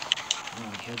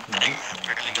 Oh, good I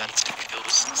barely got 2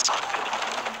 kills. It's not good.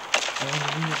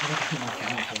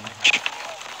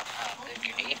 Good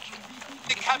grenade.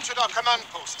 They captured our command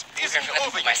post. I Isn't forgot to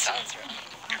over put my yet. silencer on.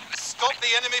 Stop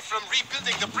the enemy from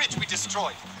rebuilding the bridge we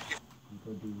destroyed. If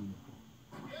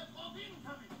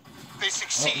they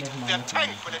succeed, never mind, their never tank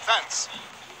mind. will advance.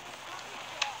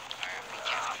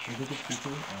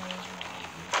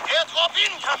 Airdrop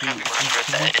incoming! We're at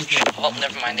the edge. Oh,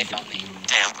 never mind, they found me.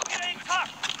 Damn.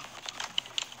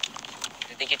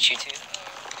 Did they get you too?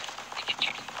 They get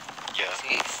you. Yeah.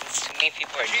 See, it's too many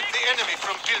people are Keep the enemy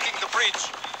from building the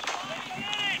bridge.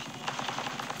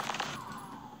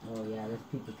 Oh yeah, there's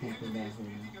people camping down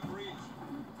here.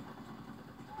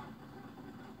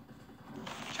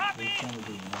 They're trying to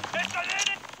do nothing.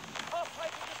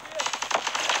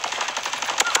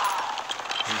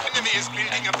 Enemy is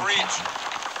building a bridge.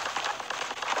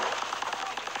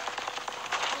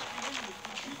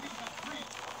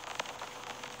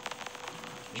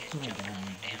 It's not down.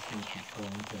 Just need to go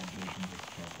into that bridge and just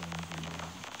check in.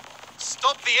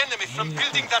 Stop the enemy from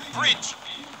building that bridge.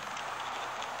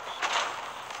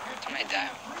 When I die,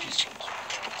 I'm just gonna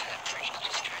keep into that bridge and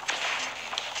just try to...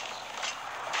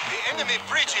 The enemy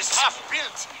bridge is half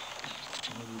built.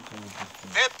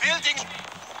 They're building.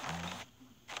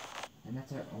 And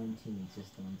that's our own team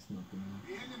just throwing smoke in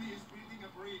there. The enemy is building a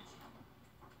bridge.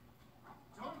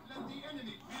 Don't let the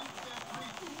enemy build their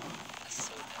bridge. That's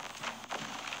so dumb.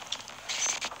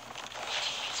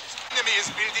 Enemy is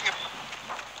building a.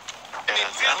 Yeah, They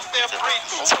built their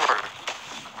bridge. Also,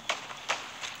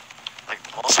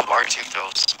 most of our team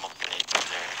throws smoke grenades in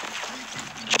there.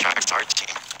 Distracts our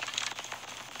team.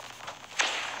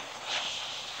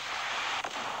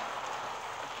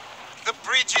 The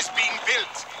bridge is being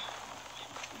built.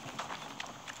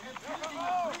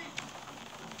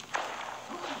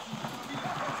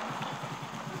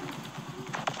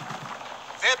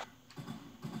 They're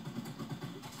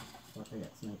Fuck, I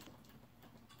got sniped.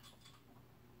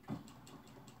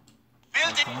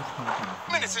 building Someone's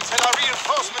camping. minutes until our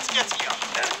reinforcements get here.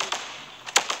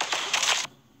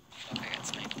 Fuck, I got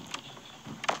sniped.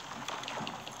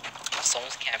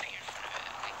 Someone's camping in front of it.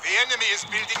 Like, The enemy is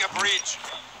building a bridge.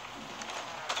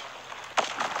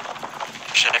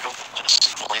 Should I go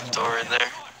just flamethrower in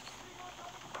there?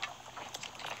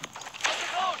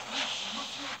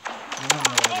 I don't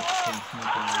know why this thing's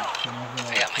smoking. Whenever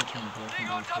I got my click on the button, it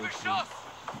goes through.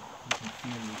 You can see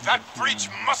them, you can That see bridge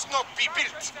them. must not be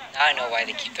built. now I know why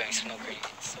they keep throwing smoke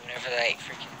grenades. So whenever that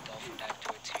freaking dolphin dive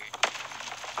towards here,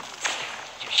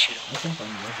 just shoot I them. think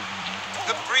I'm resident.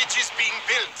 The bridge is being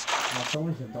built. Well,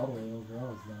 someone jumped all the way over. I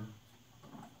was done.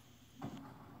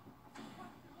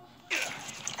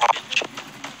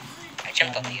 I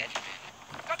jumped off the edge of it.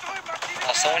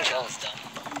 Oh, someone jealous dumb.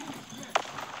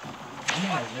 I'm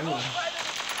not really.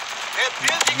 They're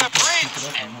building a bridge.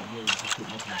 I'm not really just keep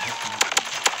making my head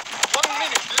 1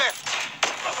 minute left.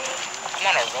 I'm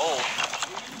on a roll.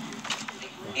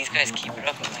 These guys keep it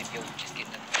up, I might be able to just get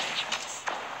the chance.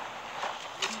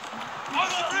 On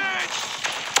the bridge.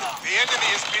 The enemy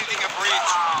is building a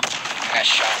bridge. I got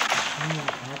shot. I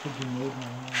have to grenade my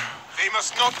hand. They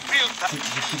must not build that.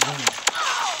 Just keep going.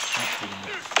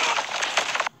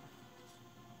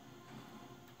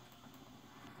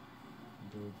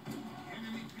 Dude.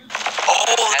 Oh, I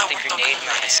that have the was grenade in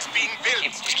my nice. hand. Being built.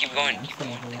 Just keep going. I'm Keep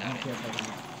staying going. for that. I don't care if I die.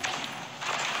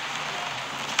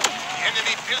 The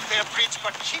enemy built their bridge,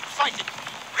 but keep fighting.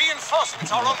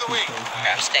 Reinforcements are on the way.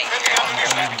 Okay, I'm staying Then the here.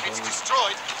 ammunition, if it's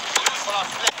destroyed, use for our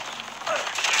fleet.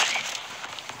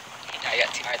 I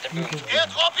got two. Alright, they're moving.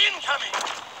 Airdrop incoming.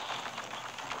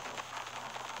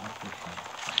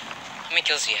 How many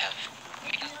kills do you have?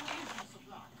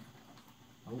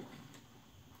 Oh.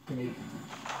 Grenade.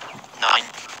 9.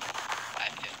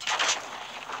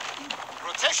 515.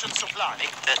 Rotation supply.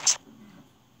 Make that.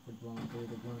 They're blowing through,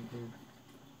 they're blowing through.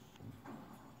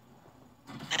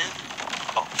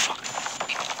 Oh, fuck.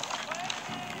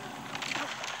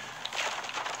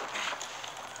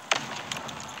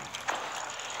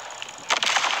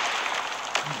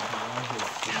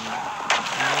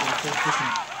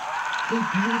 They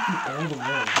blew through all the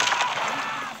walls.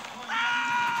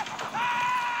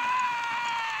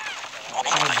 Oh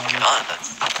my god, that's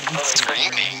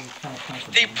screaming.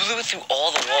 They blew through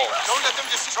all the walls. Don't let them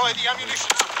destroy the ammunition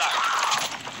supply.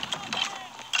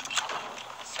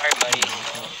 Sorry, buddy.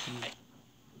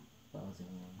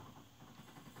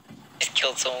 Just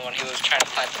killed someone who was trying to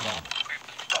plant the bomb.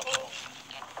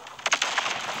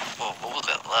 Whoa, what was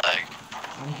that lag?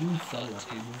 I'm doing so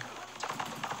lucky, dude.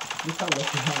 Look how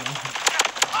lucky I am.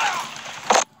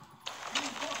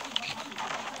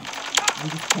 I'm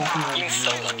just camping right You're so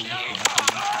here. lucky, dude.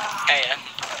 I am.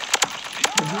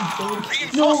 I'm doing so lucky.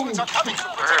 Reinforcements are coming to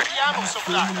protect the ammo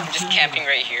supply. I'm just camping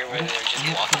right here where they're just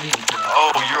walking.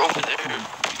 Oh, you're over there.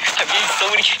 I'm getting so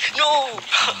many kills. No!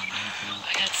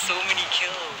 I got so many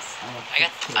kills.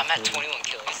 I'm at 21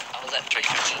 kills. I was at Try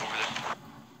 15. over there.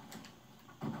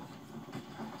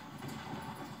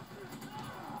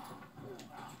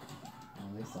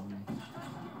 Oh, they saw me.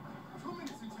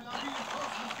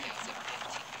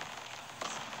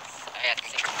 I got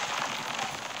 6.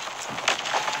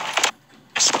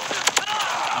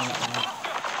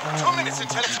 Oh, 2 minutes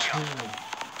until it's killed.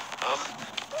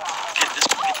 Get this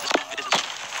one, get this one, get this one.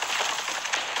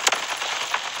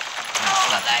 Oh,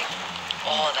 that lag.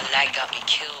 Oh, the lag got me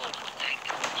killed.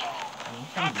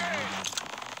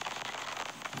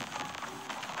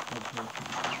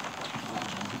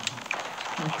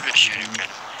 I'm gonna shoot him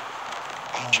randomly.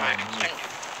 I'm gonna try it.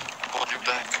 Hold your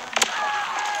back.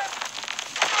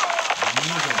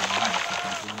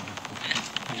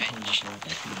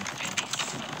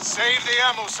 Save the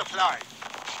ammo supply.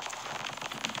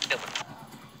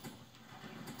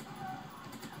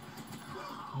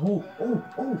 Oh, oh,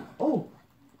 oh, oh!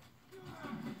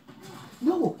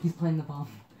 No! He's playing the bomb.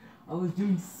 I was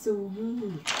doing so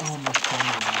good. Oh my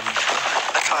god.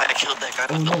 I thought I killed that guy.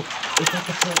 Oh no, it's at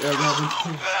the point where I got too.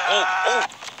 Oh!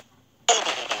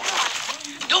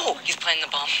 No! He's playing the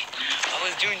bomb. I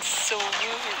was doing so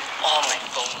good. Oh, my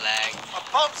phone lagged. A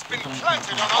bomb's been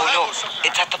planted on Oh our no, ammo supply.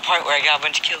 it's at the part where I got a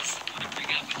bunch of kills.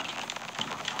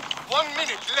 1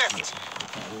 minute left.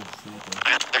 I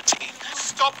got 13.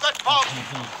 Stop that bomb.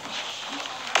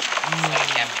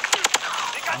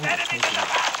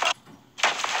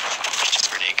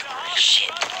 Just grenade cover. Shit.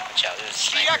 Watch out, there's a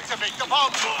sniper. Deactivate the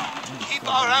bomb. Keep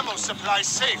our ammo supply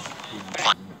safe.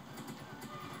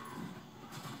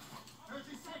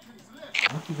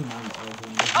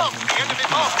 Out the enemy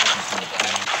bomb.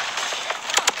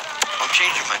 I'm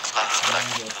changing my class back.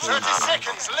 30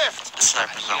 seconds left. The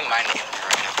sniper's not You mind working it?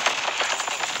 right now.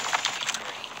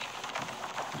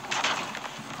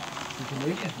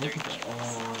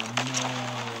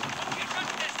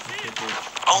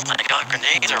 Oh my god,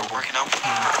 grenades are working out.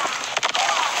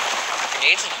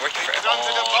 Grenades is working for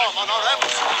Planted a bomb on our ammo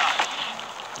supply.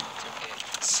 Okay.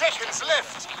 Seconds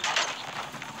left.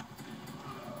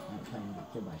 I'm trying to get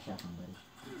killed by a shotgun, buddy.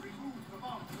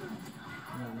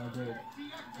 No, no good.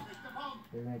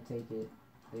 They're gonna take it.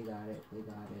 They got it. They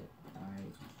got it.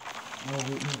 Alright. No,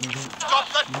 wait, no, they don't. Stop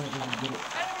that. No, they didn't get it.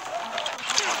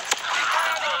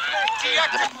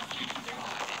 Deactivate.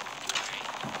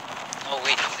 Oh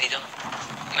wait, no, they don't.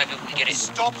 You might be able to get it.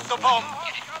 Stop the bomb.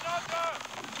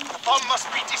 The bomb must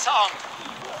be disarmed.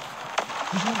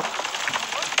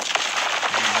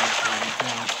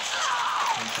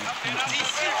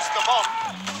 Defuse the bomb.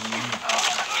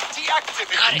 Got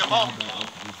Deactivate it. the bomb.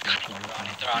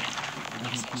 They're on it.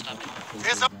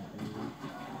 There's a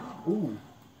Ooh,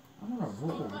 I'm on a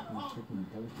roll with my freaking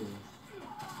doges.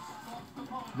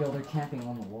 Yo, they're camping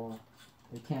on the wall.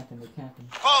 They're camping.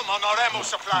 bomb on our ammo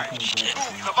supply. Move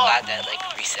the bomb. Glad that like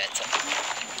resets up.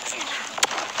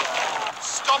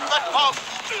 Stop that bomb.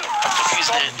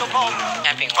 Stop the bomb.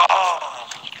 Camping.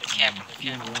 They're camping.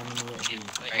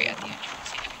 Right at the entrance.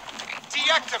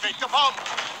 Deactivate the bomb.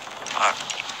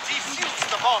 Defuse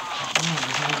the bomb.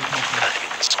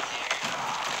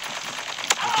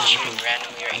 Shooting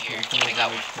randomly right here. I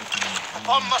got one.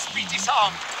 Bomb must be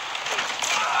disarmed.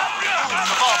 Remove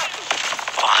the bomb.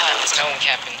 There's no one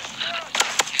camping.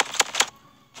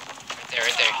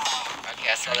 Right there. Okay,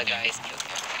 I saw the guys kill him.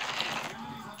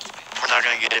 We're not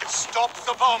gonna get it. Stop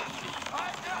the bomb.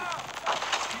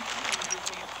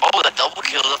 Oh, that double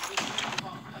kill.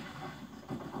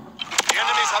 The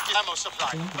enemies have the ammo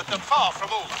supply, but they're far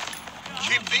from over.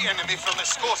 Keep the enemy from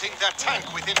escorting their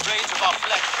tank within range of our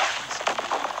flag guns.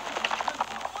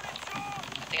 I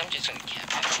think I'm just gonna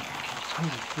camp out here.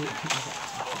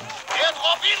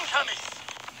 Airdrop incoming.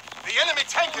 The enemy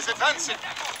tank is advancing.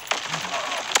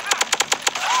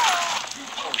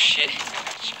 Oh shit.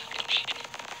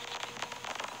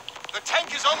 The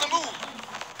tank is on the move.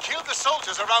 Kill the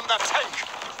soldiers around that tank.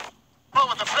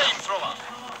 Over the flamethrower.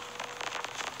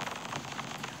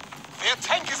 Their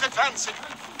tank is advancing.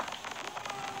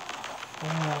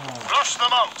 Flush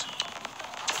them out.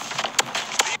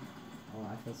 Oh,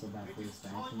 I feel so bad for this guy.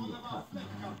 I can get caught from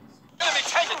behind. Enemy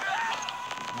tank.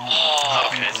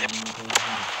 Okay.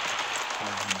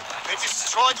 They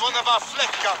destroyed one of our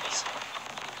flak guns.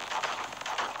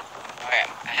 Alright,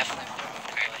 I have flamethrower.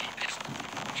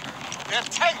 Their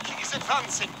tank is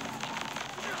advancing.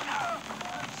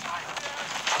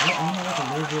 I have like a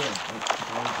little bit of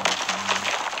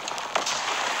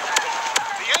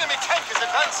The enemy tank is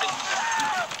advancing. I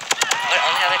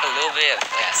only have like a little bit of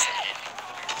gas in it.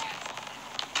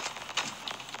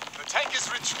 The tank is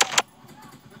retreating.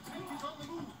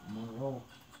 I'm on a roll.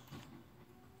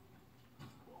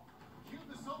 Kill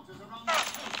the soldiers around that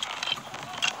tank.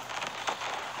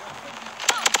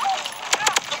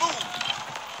 The move.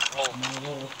 Oh, I'm on a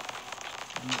roll.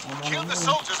 Kill the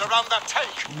soldiers around that tank.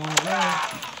 I'm on a roll.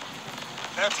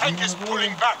 Their tank is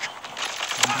pulling back.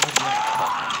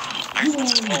 I'm on a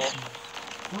roll.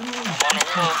 I'm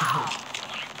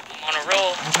on a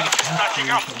roll. Backing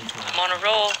up. I'm on a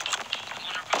roll.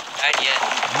 Died yet.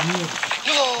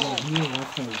 No!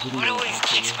 Why do I always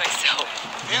jinx myself?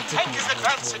 Their tank is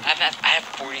advancing. I have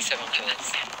 47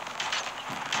 kills.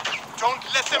 Don't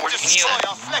let them destroy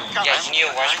our flag guns. Yeah, you need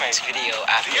to watch my video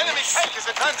after The enemy this. tank is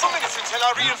advancing. 2 minutes until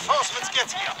our reinforcements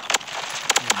get here.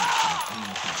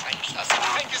 The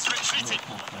tank is retreating.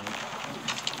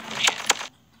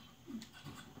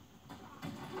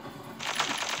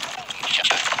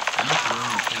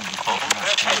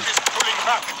 Their tank is pulling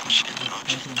back.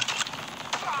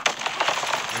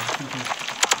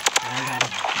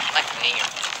 Like me.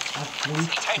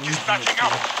 The tank is backing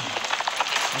up.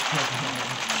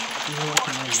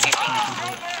 Excuse me.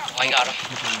 Oh, I got him.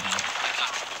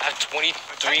 I have 23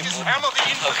 Tank is bullets. hammer the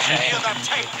infantry Okay. near that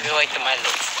tank. I feel like my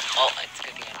legs. Oh, it's a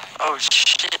good thing I died. Oh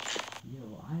shit.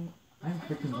 Yo, I'm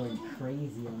freaking going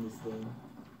crazy on this game.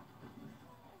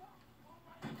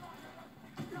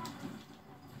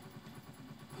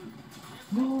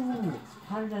 No!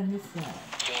 How did I miss that?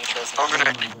 You want to kill I'm someone?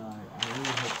 gonna. Oh my god, I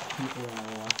really hope people that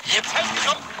are watching. Their tank is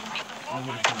up. I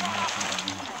would have done that.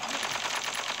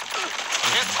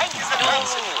 Their tank is No!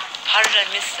 advancing. How did I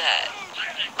miss that?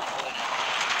 Oh my.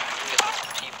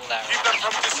 People that Keep them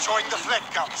from destroying the flag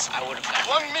guns. I would have got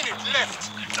 1 minute left.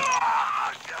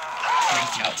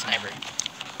 reach out sniper.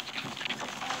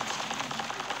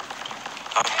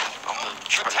 I'm gonna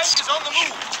try The tank is on the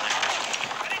move.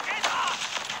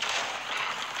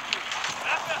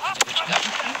 What you got?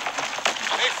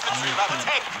 Infantry by the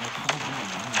tank.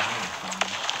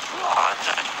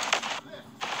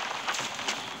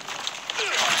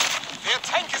 Their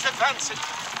tank is advancing.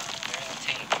 They're in the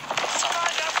tank.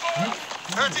 Something.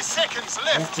 30 seconds That's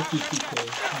left. 52k.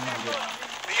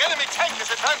 The enemy tank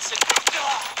is advancing.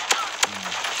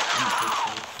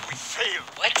 We failed.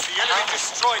 What? The enemy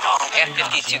destroyed our I flag have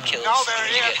guns. 52 kills. Now their What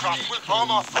did you get? aircraft will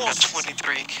bomb our I got forces.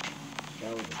 23.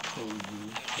 That was a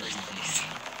crazy. First place.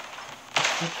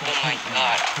 Oh my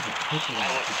god. I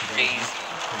went crazy.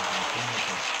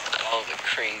 Oh, the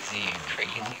crazy.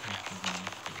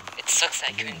 It sucks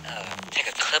I couldn't take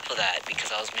a clip of that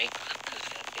because I was making because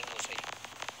that thing was like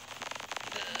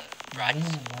the ride. Yeah,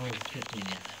 that was freaking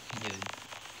Dude.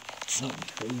 So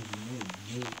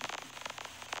crazy.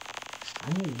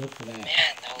 I need to look for that.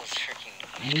 Man, that was freaking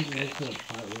I need to look good. for the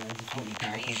part where I just went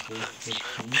back and forth to the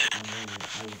tank and where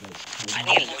I was like, I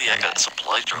need to look Hopefully I for got that.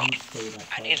 supply drop.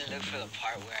 I need to look for the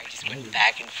part where I just went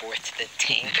back and forth to the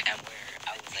tank and where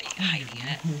I was like hiding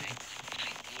at. I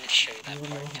need to show you that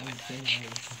part though.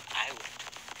 I would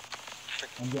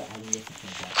freaking And yeah, I didn't get to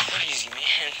take that. crazy,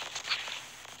 man.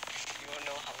 You don't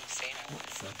know how insane I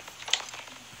was.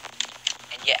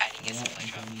 And yeah, I didn't get supply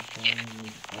drop. Yeah.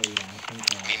 Oh yeah, I think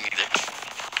Me neither.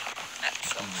 That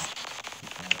sucks.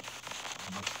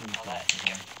 All that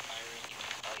yeah. firing.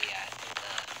 Oh yeah, I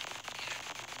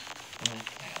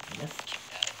think I guess keep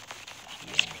that.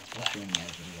 My screen's that's black. the end of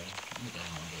the video. I'm gonna go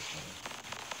home and get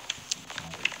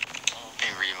Let me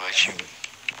rewatch you.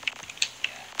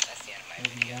 Yeah, that's the end of my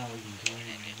video. I hope you guys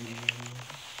enjoyed me doing.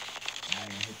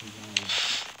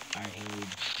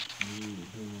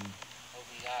 Hope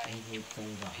you guys I was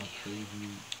excited about how crazy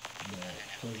the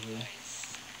quiz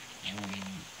was.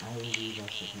 I will leave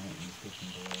us the comment in the description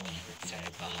below and I hope you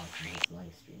guys are watching this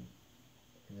live stream.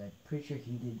 Because I'm pretty sure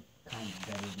he did kind of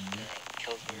better than me.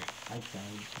 I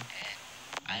tried.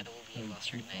 I will leave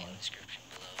lostdarknight in the description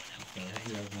below and I hope you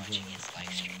guys are watching his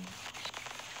live stream.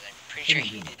 Because I'm pretty sure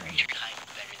he did kind of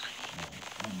better than me.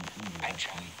 I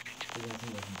tried. I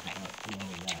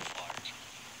went too far.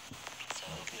 So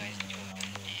I hope you guys enjoyed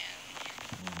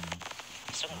and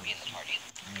I'm still gonna be in the party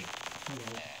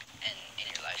and in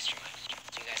your live stream.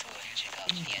 So you guys can go ahead and check out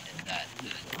the end of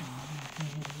that.